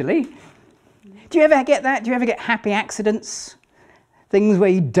actually. Do you ever get that? Do you ever get happy accidents? Things where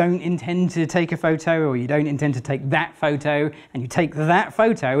you don't intend to take a photo, or you don't intend to take that photo, and you take that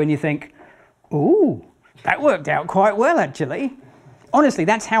photo and you think, ooh, that worked out quite well actually. Honestly,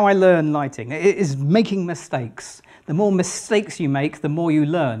 that's how I learn lighting. It is making mistakes. The more mistakes you make, the more you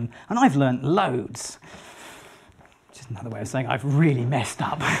learn. And I've learned loads. Just another way of saying I've really messed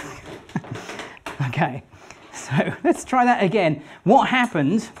up. Okay, so let's try that again. What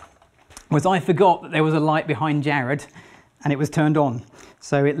happened was I forgot that there was a light behind Jared and it was turned on,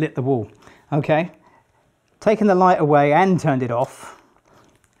 so it lit the wall. Okay, taken the light away and turned it off,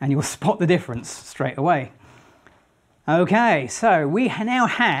 and you'll spot the difference straight away. Okay, so we now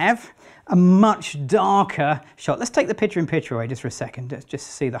have a much darker shot. Let's take the picture-in-picture away just for a second, just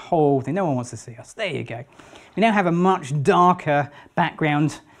to see the whole thing. No one wants to see us. There you go. We now have a much darker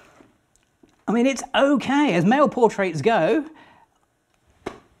background. I mean, it's okay. As male portraits go,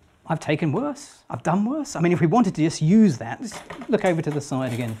 I've taken worse. I've done worse. I mean, if we wanted to just use that, just look over to the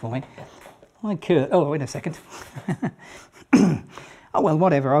side again for me. I could. Oh, wait a second. Oh, well,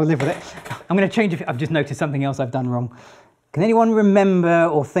 whatever. I'll live with it. I'm going to change it. I've just noticed something else I've done wrong. Can anyone remember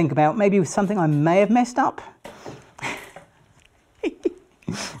or think about maybe something I may have messed up?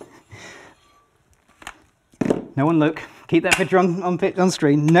 No one look. Keep that picture on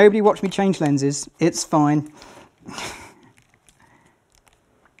screen. Nobody watch me change lenses. It's fine.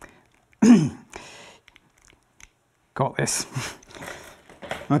 Got this.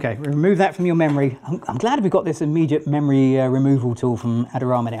 Okay, remove that from your memory. I'm glad we've got this immediate memory removal tool from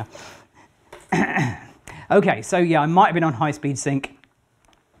Adorama now. Okay, so yeah, I might have been on high-speed sync,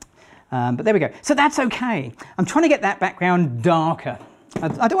 but there we go. So that's okay. I'm trying to get that background darker. I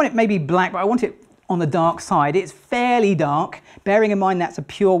don't want it maybe black, but I want it on the dark side. It's fairly dark, bearing in mind that's a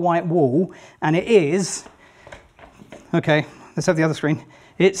pure white wall, and it is, okay, let's have the other screen.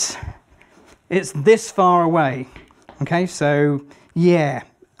 It's this far away, okay, so yeah,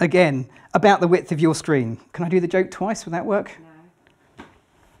 again, about the width of your screen. Can I do the joke twice? Would that work? No.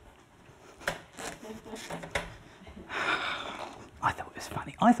 I thought it was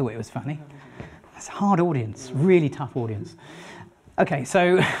funny. I thought it was funny. It's a hard audience, really tough audience. Okay,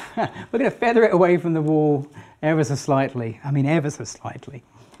 so we're going to feather it away from the wall ever so slightly. I mean, ever so slightly.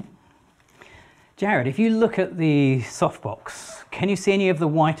 Jared, if you look at the softbox, can you see any of the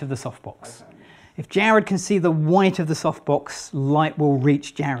white of the softbox? Okay. If Jared can see the white of the softbox, light will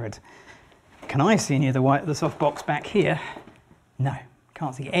reach Jared. Can I see any of the white of the softbox back here? No,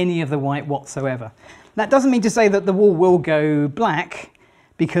 can't see any of the white whatsoever. That doesn't mean to say that the wall will go black,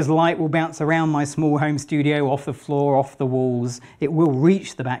 because light will bounce around my small home studio, off the floor, off the walls. It will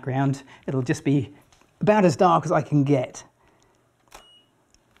reach the background. It'll just be about as dark as I can get.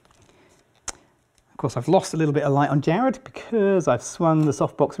 Of course, I've lost a little bit of light on Jared because I've swung the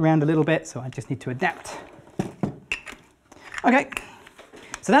softbox around a little bit, so I just need to adapt. Okay,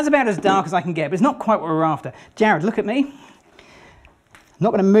 so that's about as dark as I can get, but it's not quite what we're after. Jared, look at me. I'm not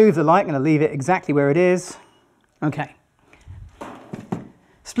going to move the light, I'm going to leave it exactly where it is. Okay.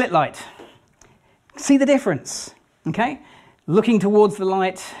 Split light. See the difference, okay? Looking towards the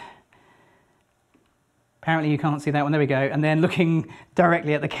light. Apparently you can't see that one, there we go. And then looking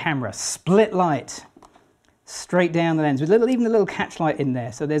directly at the camera. Split light. Straight down the lens with even a little catch light in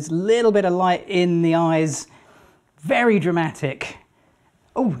there. So there's a little bit of light in the eyes. Very dramatic.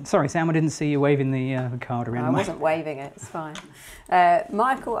 Oh, sorry, Sam, I didn't see you waving the card around. I wasn't waving it, it's fine.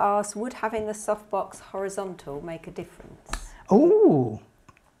 Michael asked, would having the softbox horizontal make a difference? Oh,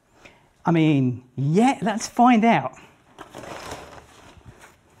 I mean, yeah, let's find out.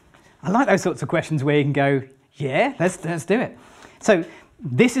 I like those sorts of questions where you can go, yeah, let's do it. So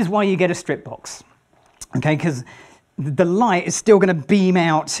this is why you get a strip box, okay? Because the light is still going to beam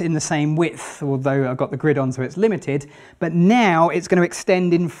out in the same width, although I've got the grid on so it's limited, but now it's going to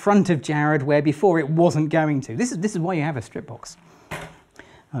extend in front of Jared where before it wasn't going to. This is why you have a strip box.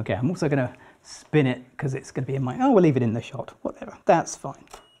 Okay, I'm also going to spin it because it's going to be in my, oh, we'll leave it in the shot, whatever, that's fine.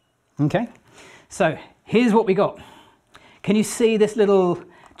 Okay, so here's what we got. Can you see this little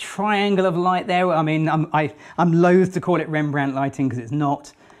triangle of light there? I mean, I'm loath to call it Rembrandt lighting because it's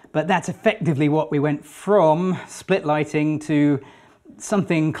not, but that's effectively what we went from split lighting to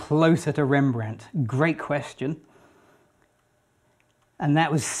something closer to Rembrandt. Great question. and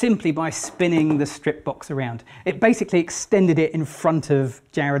that was simply by spinning the strip box around. It basically extended it in front of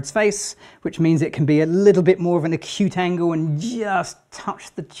Jared's face, which means it can be a little bit more of an acute angle and just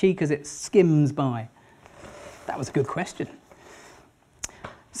touch the cheek as it skims by. That was a good question.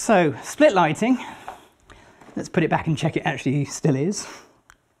 So, split lighting. Let's put it back and check it actually still is.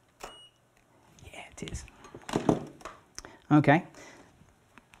 Yeah, it is. Okay.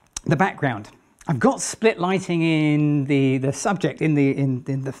 The background. I've got split lighting in the subject, in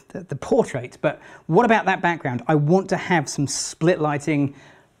the portrait, but what about that background? I want to have some split lighting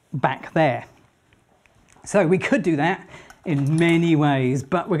back there. So we could do that in many ways,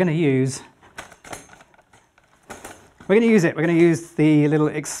 but we're going to use the little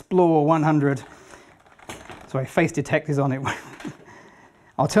Explore 100. Sorry, face detect is on it.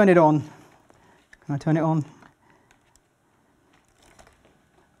 I'll turn it on. Can I turn it on?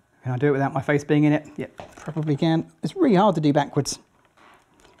 Can I do it without my face being in it? Yep, probably can. It's really hard to do backwards.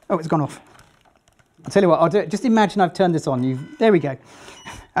 Oh, it's gone off. I'll tell you what, I'll do it. Just imagine I've turned this on. There we go.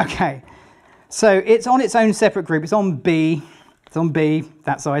 Okay, so it's on its own separate group. It's on B. It's on B,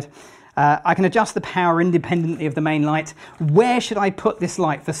 that side. I can adjust the power independently of the main light. Where should I put this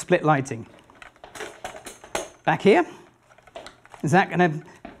light for split lighting? Back here? Is that going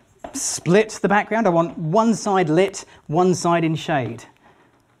to split the background? I want one side lit, one side in shade.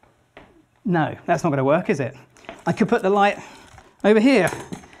 No, that's not going to work, is it? I could put the light over here,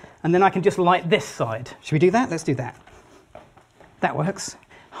 and then I can just light this side. Should we do that? Let's do that. That works.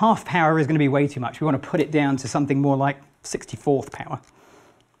 Half power is going to be way too much. We want to put it down to something more like 64th power.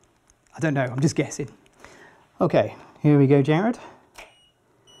 I don't know, I'm just guessing. Okay, here we go, Jared.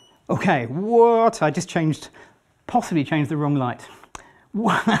 Okay, what? I just possibly changed the wrong light.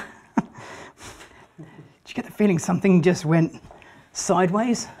 What? Did you get the feeling something just went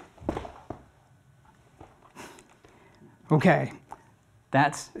sideways? Okay,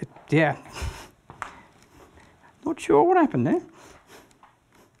 yeah. Not sure what happened there.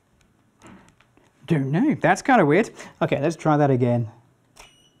 Don't know, that's kind of weird. Okay, let's try that again.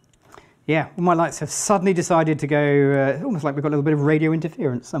 Yeah, all my lights have suddenly decided to go, almost like we've got a little bit of radio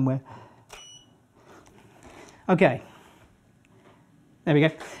interference somewhere. Okay, there we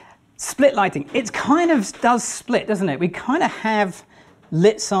go. Split lighting, it kind of does split, doesn't it? We kind of have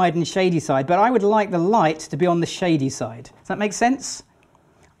lit side and shady side, but I would like the light to be on the shady side. Does that make sense?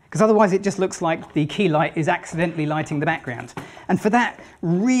 Because otherwise it just looks like the key light is accidentally lighting the background. And for that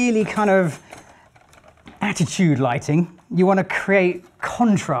really kind of attitude lighting, you want to create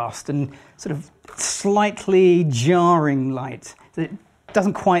contrast and sort of slightly jarring light. It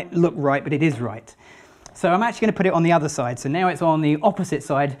doesn't quite look right, but it is right. So I'm actually going to put it on the other side. So now it's on the opposite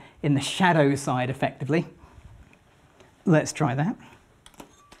side, in the shadow side effectively. Let's try that.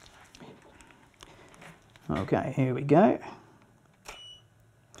 Okay, here we go.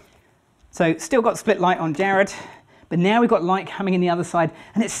 So still got split light on Jared, but now we've got light coming in the other side,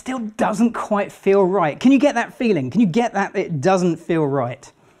 and it still doesn't quite feel right. Can you get that feeling? Can you get that it doesn't feel right?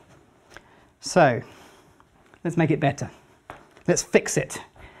 So let's make it better. Let's fix it.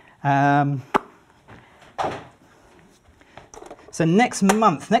 So next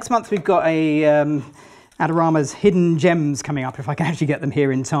month we've got a Adorama's Hidden Gems coming up, if I can actually get them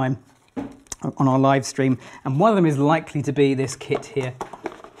here in time, on our live stream, and one of them is likely to be this kit here.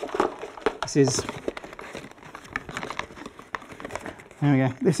 This is, there we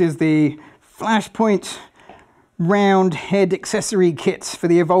go, this is the Flashpoint round head accessory kit for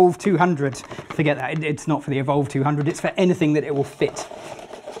the Evolve 200. Forget that, it's not for the Evolve 200, it's for anything that it will fit.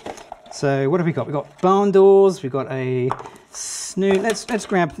 So what have we got? We've got barn doors, we've got a snoot, let's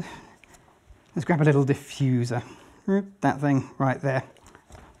grab a little diffuser. That thing right there.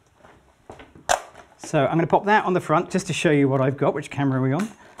 So I'm going to pop that on the front just to show you what I've got. Which camera are we on?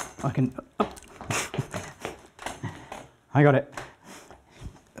 I can... Oh. I got it.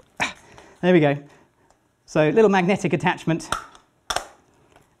 There we go. So little magnetic attachment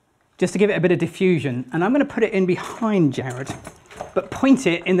just to give it a bit of diffusion. And I'm going to put it in behind Jared, but point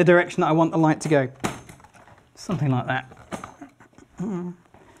it in the direction that I want the light to go. Something like that.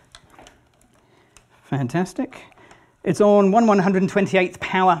 Fantastic. It's on 1/128th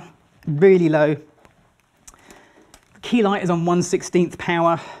power, really low. Key light is on 1/16th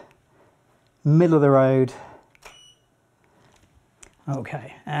power, middle of the road.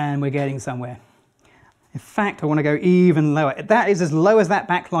 Okay, and we're getting somewhere. In fact, I want to go even lower. That is as low as that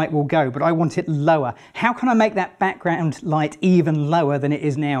backlight will go, but I want it lower. How can I make that background light even lower than it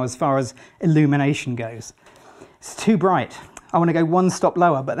is now as far as illumination goes? It's too bright. I want to go one stop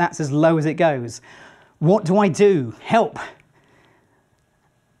lower, but that's as low as it goes. What do I do? Help!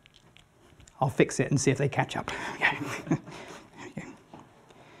 I'll fix it and see if they catch up.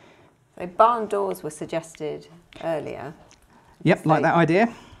 So barn doors were suggested earlier. Yep, like that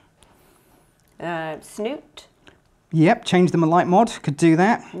idea. Snoot. Yep, change the light mod, could do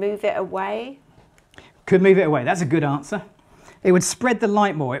that. Move it away. Could move it away, that's a good answer. It would spread the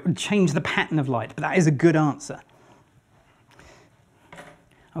light more, it would change the pattern of light, but that is a good answer.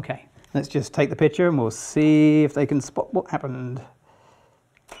 Okay, let's just take the picture and we'll see if they can spot what happened.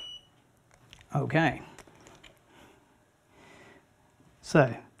 Okay.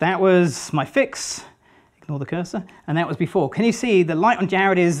 So that was my fix, ignore the cursor, and that was before. Can you see the light on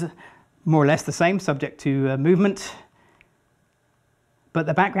Jared is more or less the same, subject to movement, but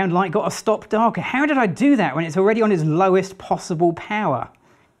the background light got a stop darker. How did I do that when it's already on its lowest possible power?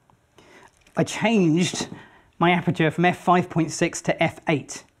 I changed my aperture from f5.6 to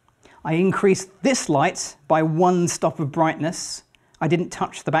f8. I increased this light by 1 stop of brightness. I didn't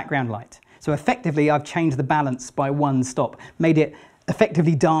touch the background light. So effectively, I've changed the balance by 1 stop, made it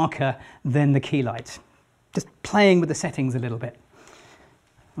effectively darker than the key light. Just playing with the settings a little bit.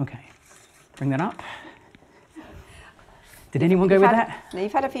 Okay, bring that up. Did anyone go with that? No,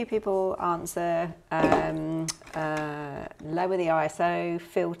 you've had a few people answer lower the ISO,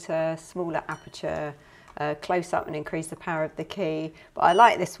 filter, smaller aperture, close up and increase the power of the key. But I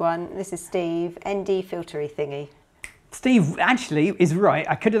like this one. This is Steve, ND filtery thingy. Steve actually is right.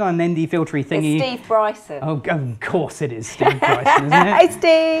 I could have done an ND filtery thingy. It's Steve Bryson. Oh, of course it is Steve Bryson, isn't it? Hey,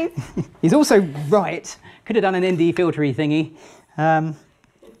 Steve. He's also right. Could have done an ND filtery thingy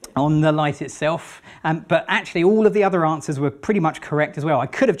on the light itself. But actually, all of the other answers were pretty much correct as well. I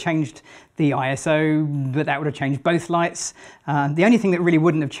could have changed the ISO, but that would have changed both lights. The only thing that really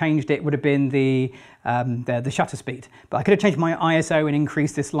wouldn't have changed it would have been the shutter speed. But I could have changed my ISO and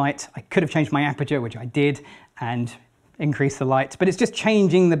increased this light. I could have changed my aperture, which I did, and increased the light. But it's just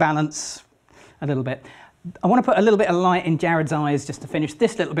changing the balance a little bit. I want to put a little bit of light in Jared's eyes just to finish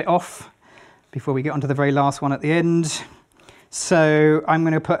this little bit off before we get onto the very last one at the end. So I'm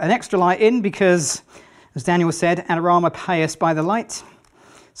going to put an extra light in because, as Daniel said, Adorama pay us by the light.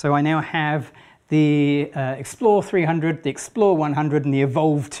 So I now have the Explore 300, the Explore 100 and the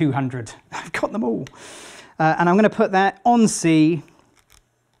Evolve 200. I've got them all. And I'm going to put that on C,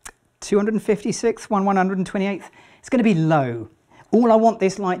 256, 128th. It's going to be low. All I want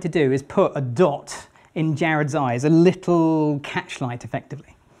this light to do is put a dot in Jared's eyes, a little catch light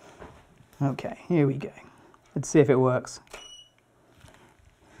effectively. Okay, here we go. Let's see if it works.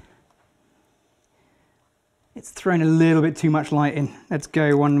 It's thrown a little bit too much light in. Let's go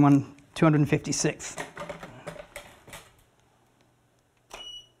 256.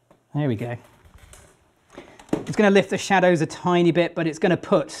 There we go. It's going to lift the shadows a tiny bit, but it's going to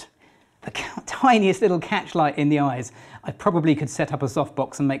put the tiniest little catch light in the eyes. I probably could set up a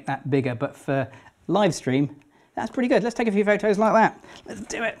softbox and make that bigger, but for live stream, that's pretty good. Let's take a few photos like that. Let's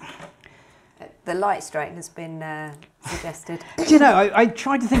do it. The light strain has been suggested. Do you know, I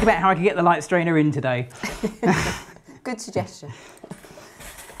tried to think about how I could get the light strainer in today. Good suggestion.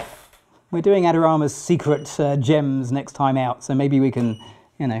 We're doing Adorama's secret gems next time out, so maybe we can,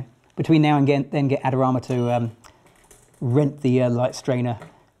 you know, between now and then get Adorama to rent the light strainer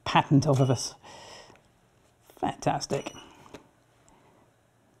patent off of us. Fantastic.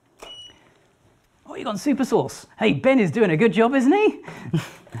 Oh, you got super sauce. Hey, Ben is doing a good job, isn't he?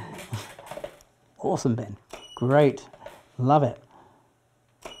 Awesome, Ben. Great. Love it.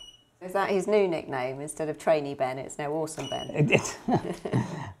 Is that his new nickname? Instead of Trainee Ben, it's now Awesome Ben.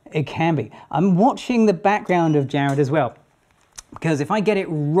 It can be. I'm watching the background of Jared as well, because if I get it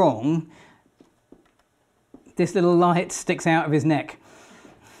wrong, this little light sticks out of his neck.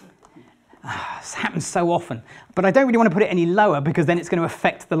 This happens so often, but I don't really want to put it any lower because then it's going to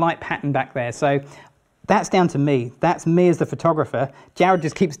affect the light pattern back there. So that's down to me. That's me as the photographer. Jared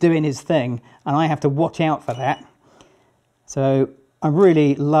just keeps doing his thing and I have to watch out for that. So I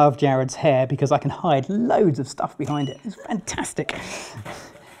really love Jared's hair because I can hide loads of stuff behind it. It's fantastic. Is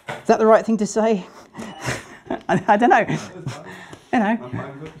that the right thing to say? I don't know. You know,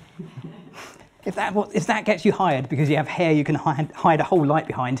 if that gets you hired because you have hair you can hide a whole light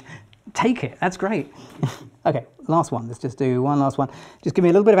behind, take it. That's great. Okay, last one. Let's just do one last one. Just give me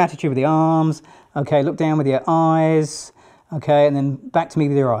a little bit of attitude with the arms. Okay, look down with your eyes. Okay, and then back to me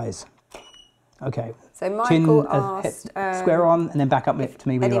with your eyes. Okay. So Michael asked, square on, and then back up to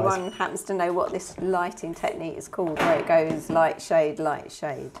me with your eyes. Anyone happens to know what this lighting technique is called, where it goes light, shade, light,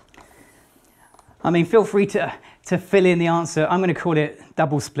 shade? I mean, feel free to fill in the answer. I'm going to call it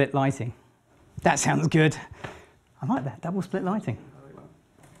double split lighting. That sounds good. I like that, double split lighting.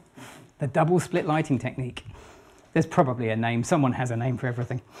 The double split lighting technique. There's probably a name. Someone has a name for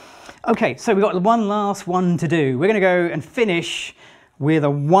everything. Okay, so we've got one last one to do. We're going to go and finish with a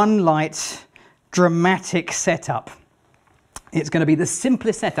one light dramatic setup. It's going to be the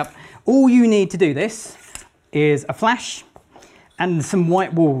simplest setup. All you need to do this is a flash and some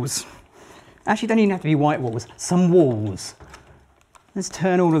white walls. Actually, don't even have to be white walls, some walls. Let's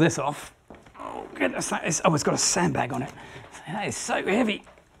turn all of this off. Oh goodness, that is, oh, it's got a sandbag on it. That is so heavy.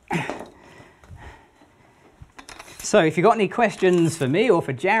 So if you've got any questions for me or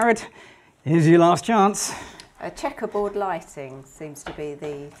for Jared, here's your last chance. Checkerboard lighting seems to be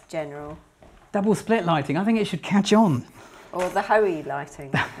the general. Double split lighting, I think it should catch on. Or the Hoey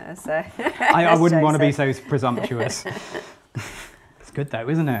lighting. I wouldn't want to be so presumptuous. It's good though,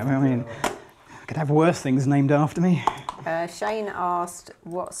 isn't it? I mean, I could have worse things named after me. Shane asked,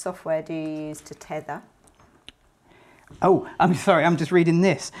 what software do you use to tether? Oh, I'm sorry, I'm just reading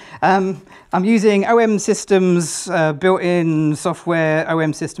this. I'm using OM Systems built-in software,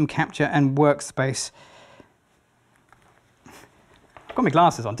 OM System Capture and Workspace. I've got my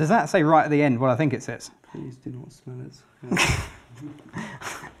glasses on. Does that say right at the end what I think it says? Please do not smell it.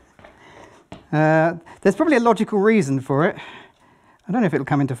 Yeah. There's probably a logical reason for it. I don't know if it'll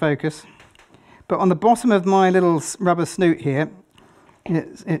come into focus. But on the bottom of my little rubber snoot here,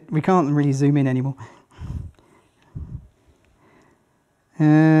 we can't really zoom in anymore.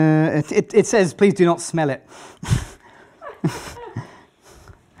 It says, please do not smell it.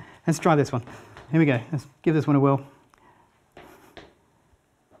 Let's try this one. Here we go. Let's give this one a whirl.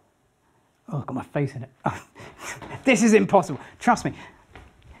 Oh, I've got my face in it. Oh, this is impossible. Trust me.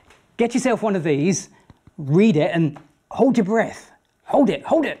 Get yourself one of these, read it, and hold your breath. Hold it,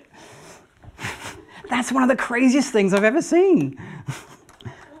 hold it. That's one of the craziest things I've ever seen.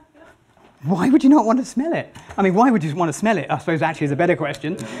 Why would you not want to smell it? I mean, why would you want to smell it? I suppose actually is a better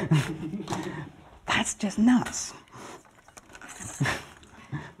question. That's just nuts.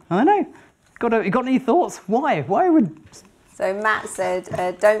 I don't know. Got any thoughts? Why? Why would... So Matt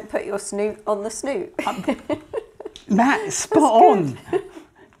said, don't put your snoot on the snoot. Matt, spot on.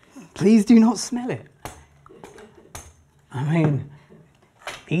 Please do not smell it. I mean,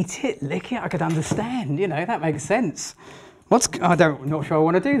 eat it, lick it, I could understand, you know, that makes sense. I'm not sure I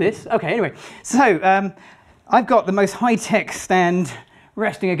want to do this. Okay, anyway, so I've got the most high-tech stand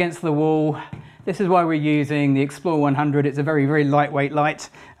resting against the wall. This is why we're using the Explore 100. It's a very, very lightweight light,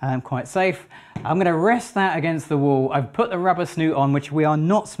 quite safe. I'm going to rest that against the wall. I've put the rubber snoot on, which we are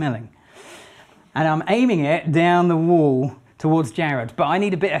not smelling. And I'm aiming it down the wall towards Jared, but I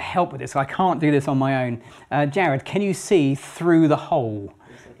need a bit of help with this. I can't do this on my own. Jared, can you see through the hole?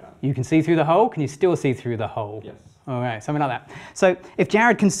 Yes, I can. You can see through the hole? Can you still see through the hole? Yes. All right, something like that. So if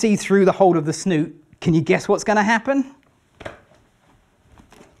Jared can see through the hole of the snoot, can you guess what's going to happen?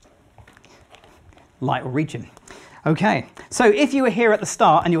 Light will reach him. Okay, so if you were here at the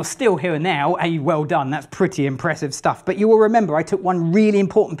start and you're still here now, well done, that's pretty impressive stuff. But you will remember I took one really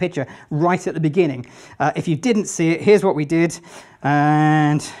important picture right at the beginning. If you didn't see it, here's what we did.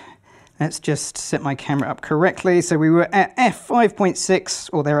 And let's just set my camera up correctly. So we were at f5.6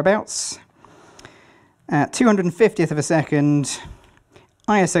 or thereabouts, at 250th of a second,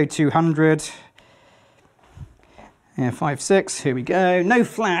 ISO 200, 5.6, here we go. No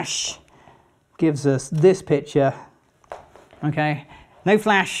flash gives us this picture. Okay, no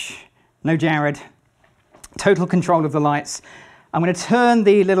flash, no Jared, total control of the lights. I'm going to turn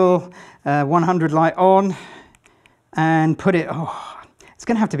the little 100 light on and put it, it's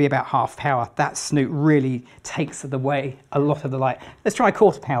going to have to be about half power. That snoot really takes away a lot of the light. Let's try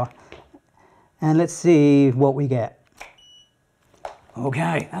quarter power and let's see what we get.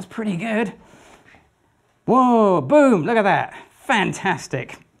 Okay, that's pretty good. Whoa, boom, look at that.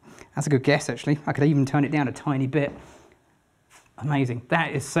 Fantastic. That's a good guess, actually. I could even turn it down a tiny bit. Amazing.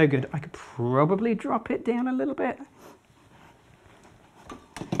 That is so good. I could probably drop it down a little bit.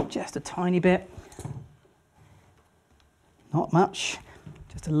 Just a tiny bit. Not much.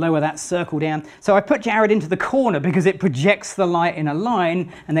 Just to lower that circle down. So I put Jared into the corner because it projects the light in a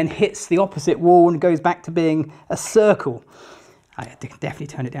line and then hits the opposite wall and goes back to being a circle. I can definitely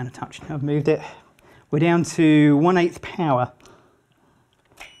turn it down a touch. Now I've moved it. We're down to 1/8 power,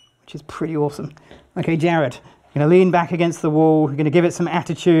 which is pretty awesome. Okay, Jared. You're going to lean back against the wall, you're going to give it some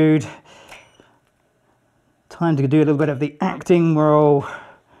attitude. Time to do a little bit of the acting role.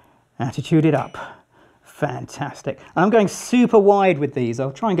 Attitude it up. Fantastic. And I'm going super wide with these.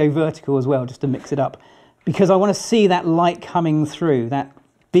 I'll try and go vertical as well, just to mix it up, because I want to see that light coming through. That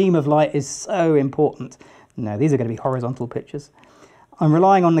beam of light is so important. No, these are going to be horizontal pictures. I'm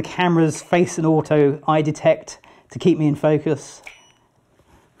relying on the camera's face and auto eye detect to keep me in focus.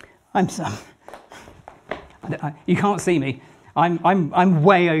 You can't see me. I'm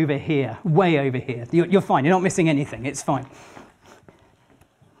way over here, way over here. You're fine, you're not missing anything, it's fine.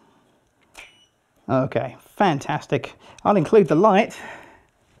 Okay, fantastic. I'll include the light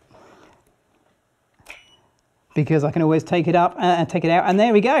because I can always take it up and take it out, and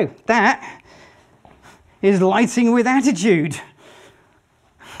there we go. That is lighting with attitude.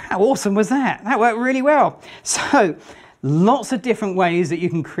 How awesome was that? That worked really well. So, lots of different ways that you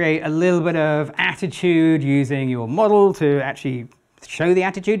can create a little bit of attitude using your model to actually show the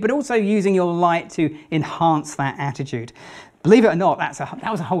attitude, but also using your light to enhance that attitude. Believe it or not, that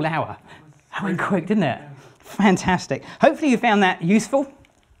was a whole hour. That went quick, didn't it? Fantastic. Hopefully you found that useful,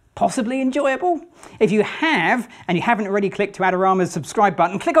 possibly enjoyable. If you have, and you haven't already clicked to Adorama's subscribe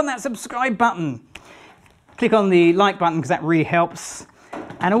button, click on that subscribe button. Click on the like button because that really helps.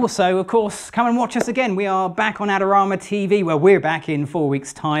 And also, of course, come and watch us again. We are back on Adorama TV. Well, we're back in 4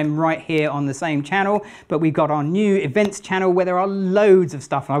 weeks' time right here on the same channel. But we've got our new events channel where there are loads of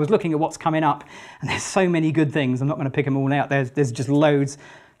stuff. And I was looking at what's coming up, and there's so many good things. I'm not going to pick them all out. There's just loads.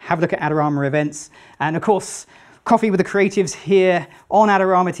 Have a look at Adorama events. And of course, Coffee with the Creatives here on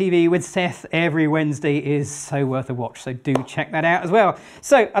Adorama TV with Seth every Wednesday is so worth a watch. So do check that out as well.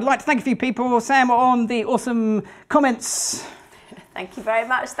 So I'd like to thank a few people, Sam, on the awesome comments. Thank you very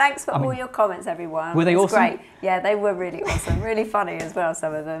much. Thanks for all your comments, everyone. Were they awesome? Great. Yeah, they were really awesome. Really funny as well,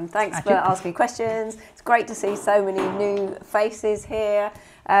 some of them. Thanks for asking questions. It's great to see so many new faces here,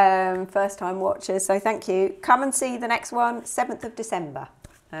 first-time watchers. So thank you. Come and see the next one, 7th of December.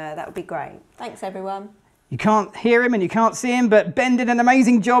 That would be great. Thanks, everyone. You can't hear him and you can't see him, but Ben did an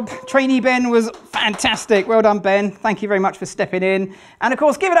amazing job. Trainee Ben was fantastic. Well done, Ben. Thank you very much for stepping in. And of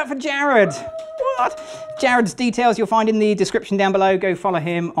course, give it up for Jared. What? Jared's details you'll find in the description down below. Go follow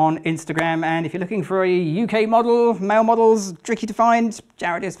him on Instagram. And if you're looking for a UK model, male models, tricky to find,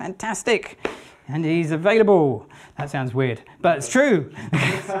 Jared is fantastic. And he's available. That sounds weird, but it's true.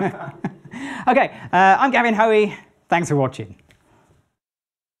 Okay, I'm Gavin Hoey. Thanks for watching.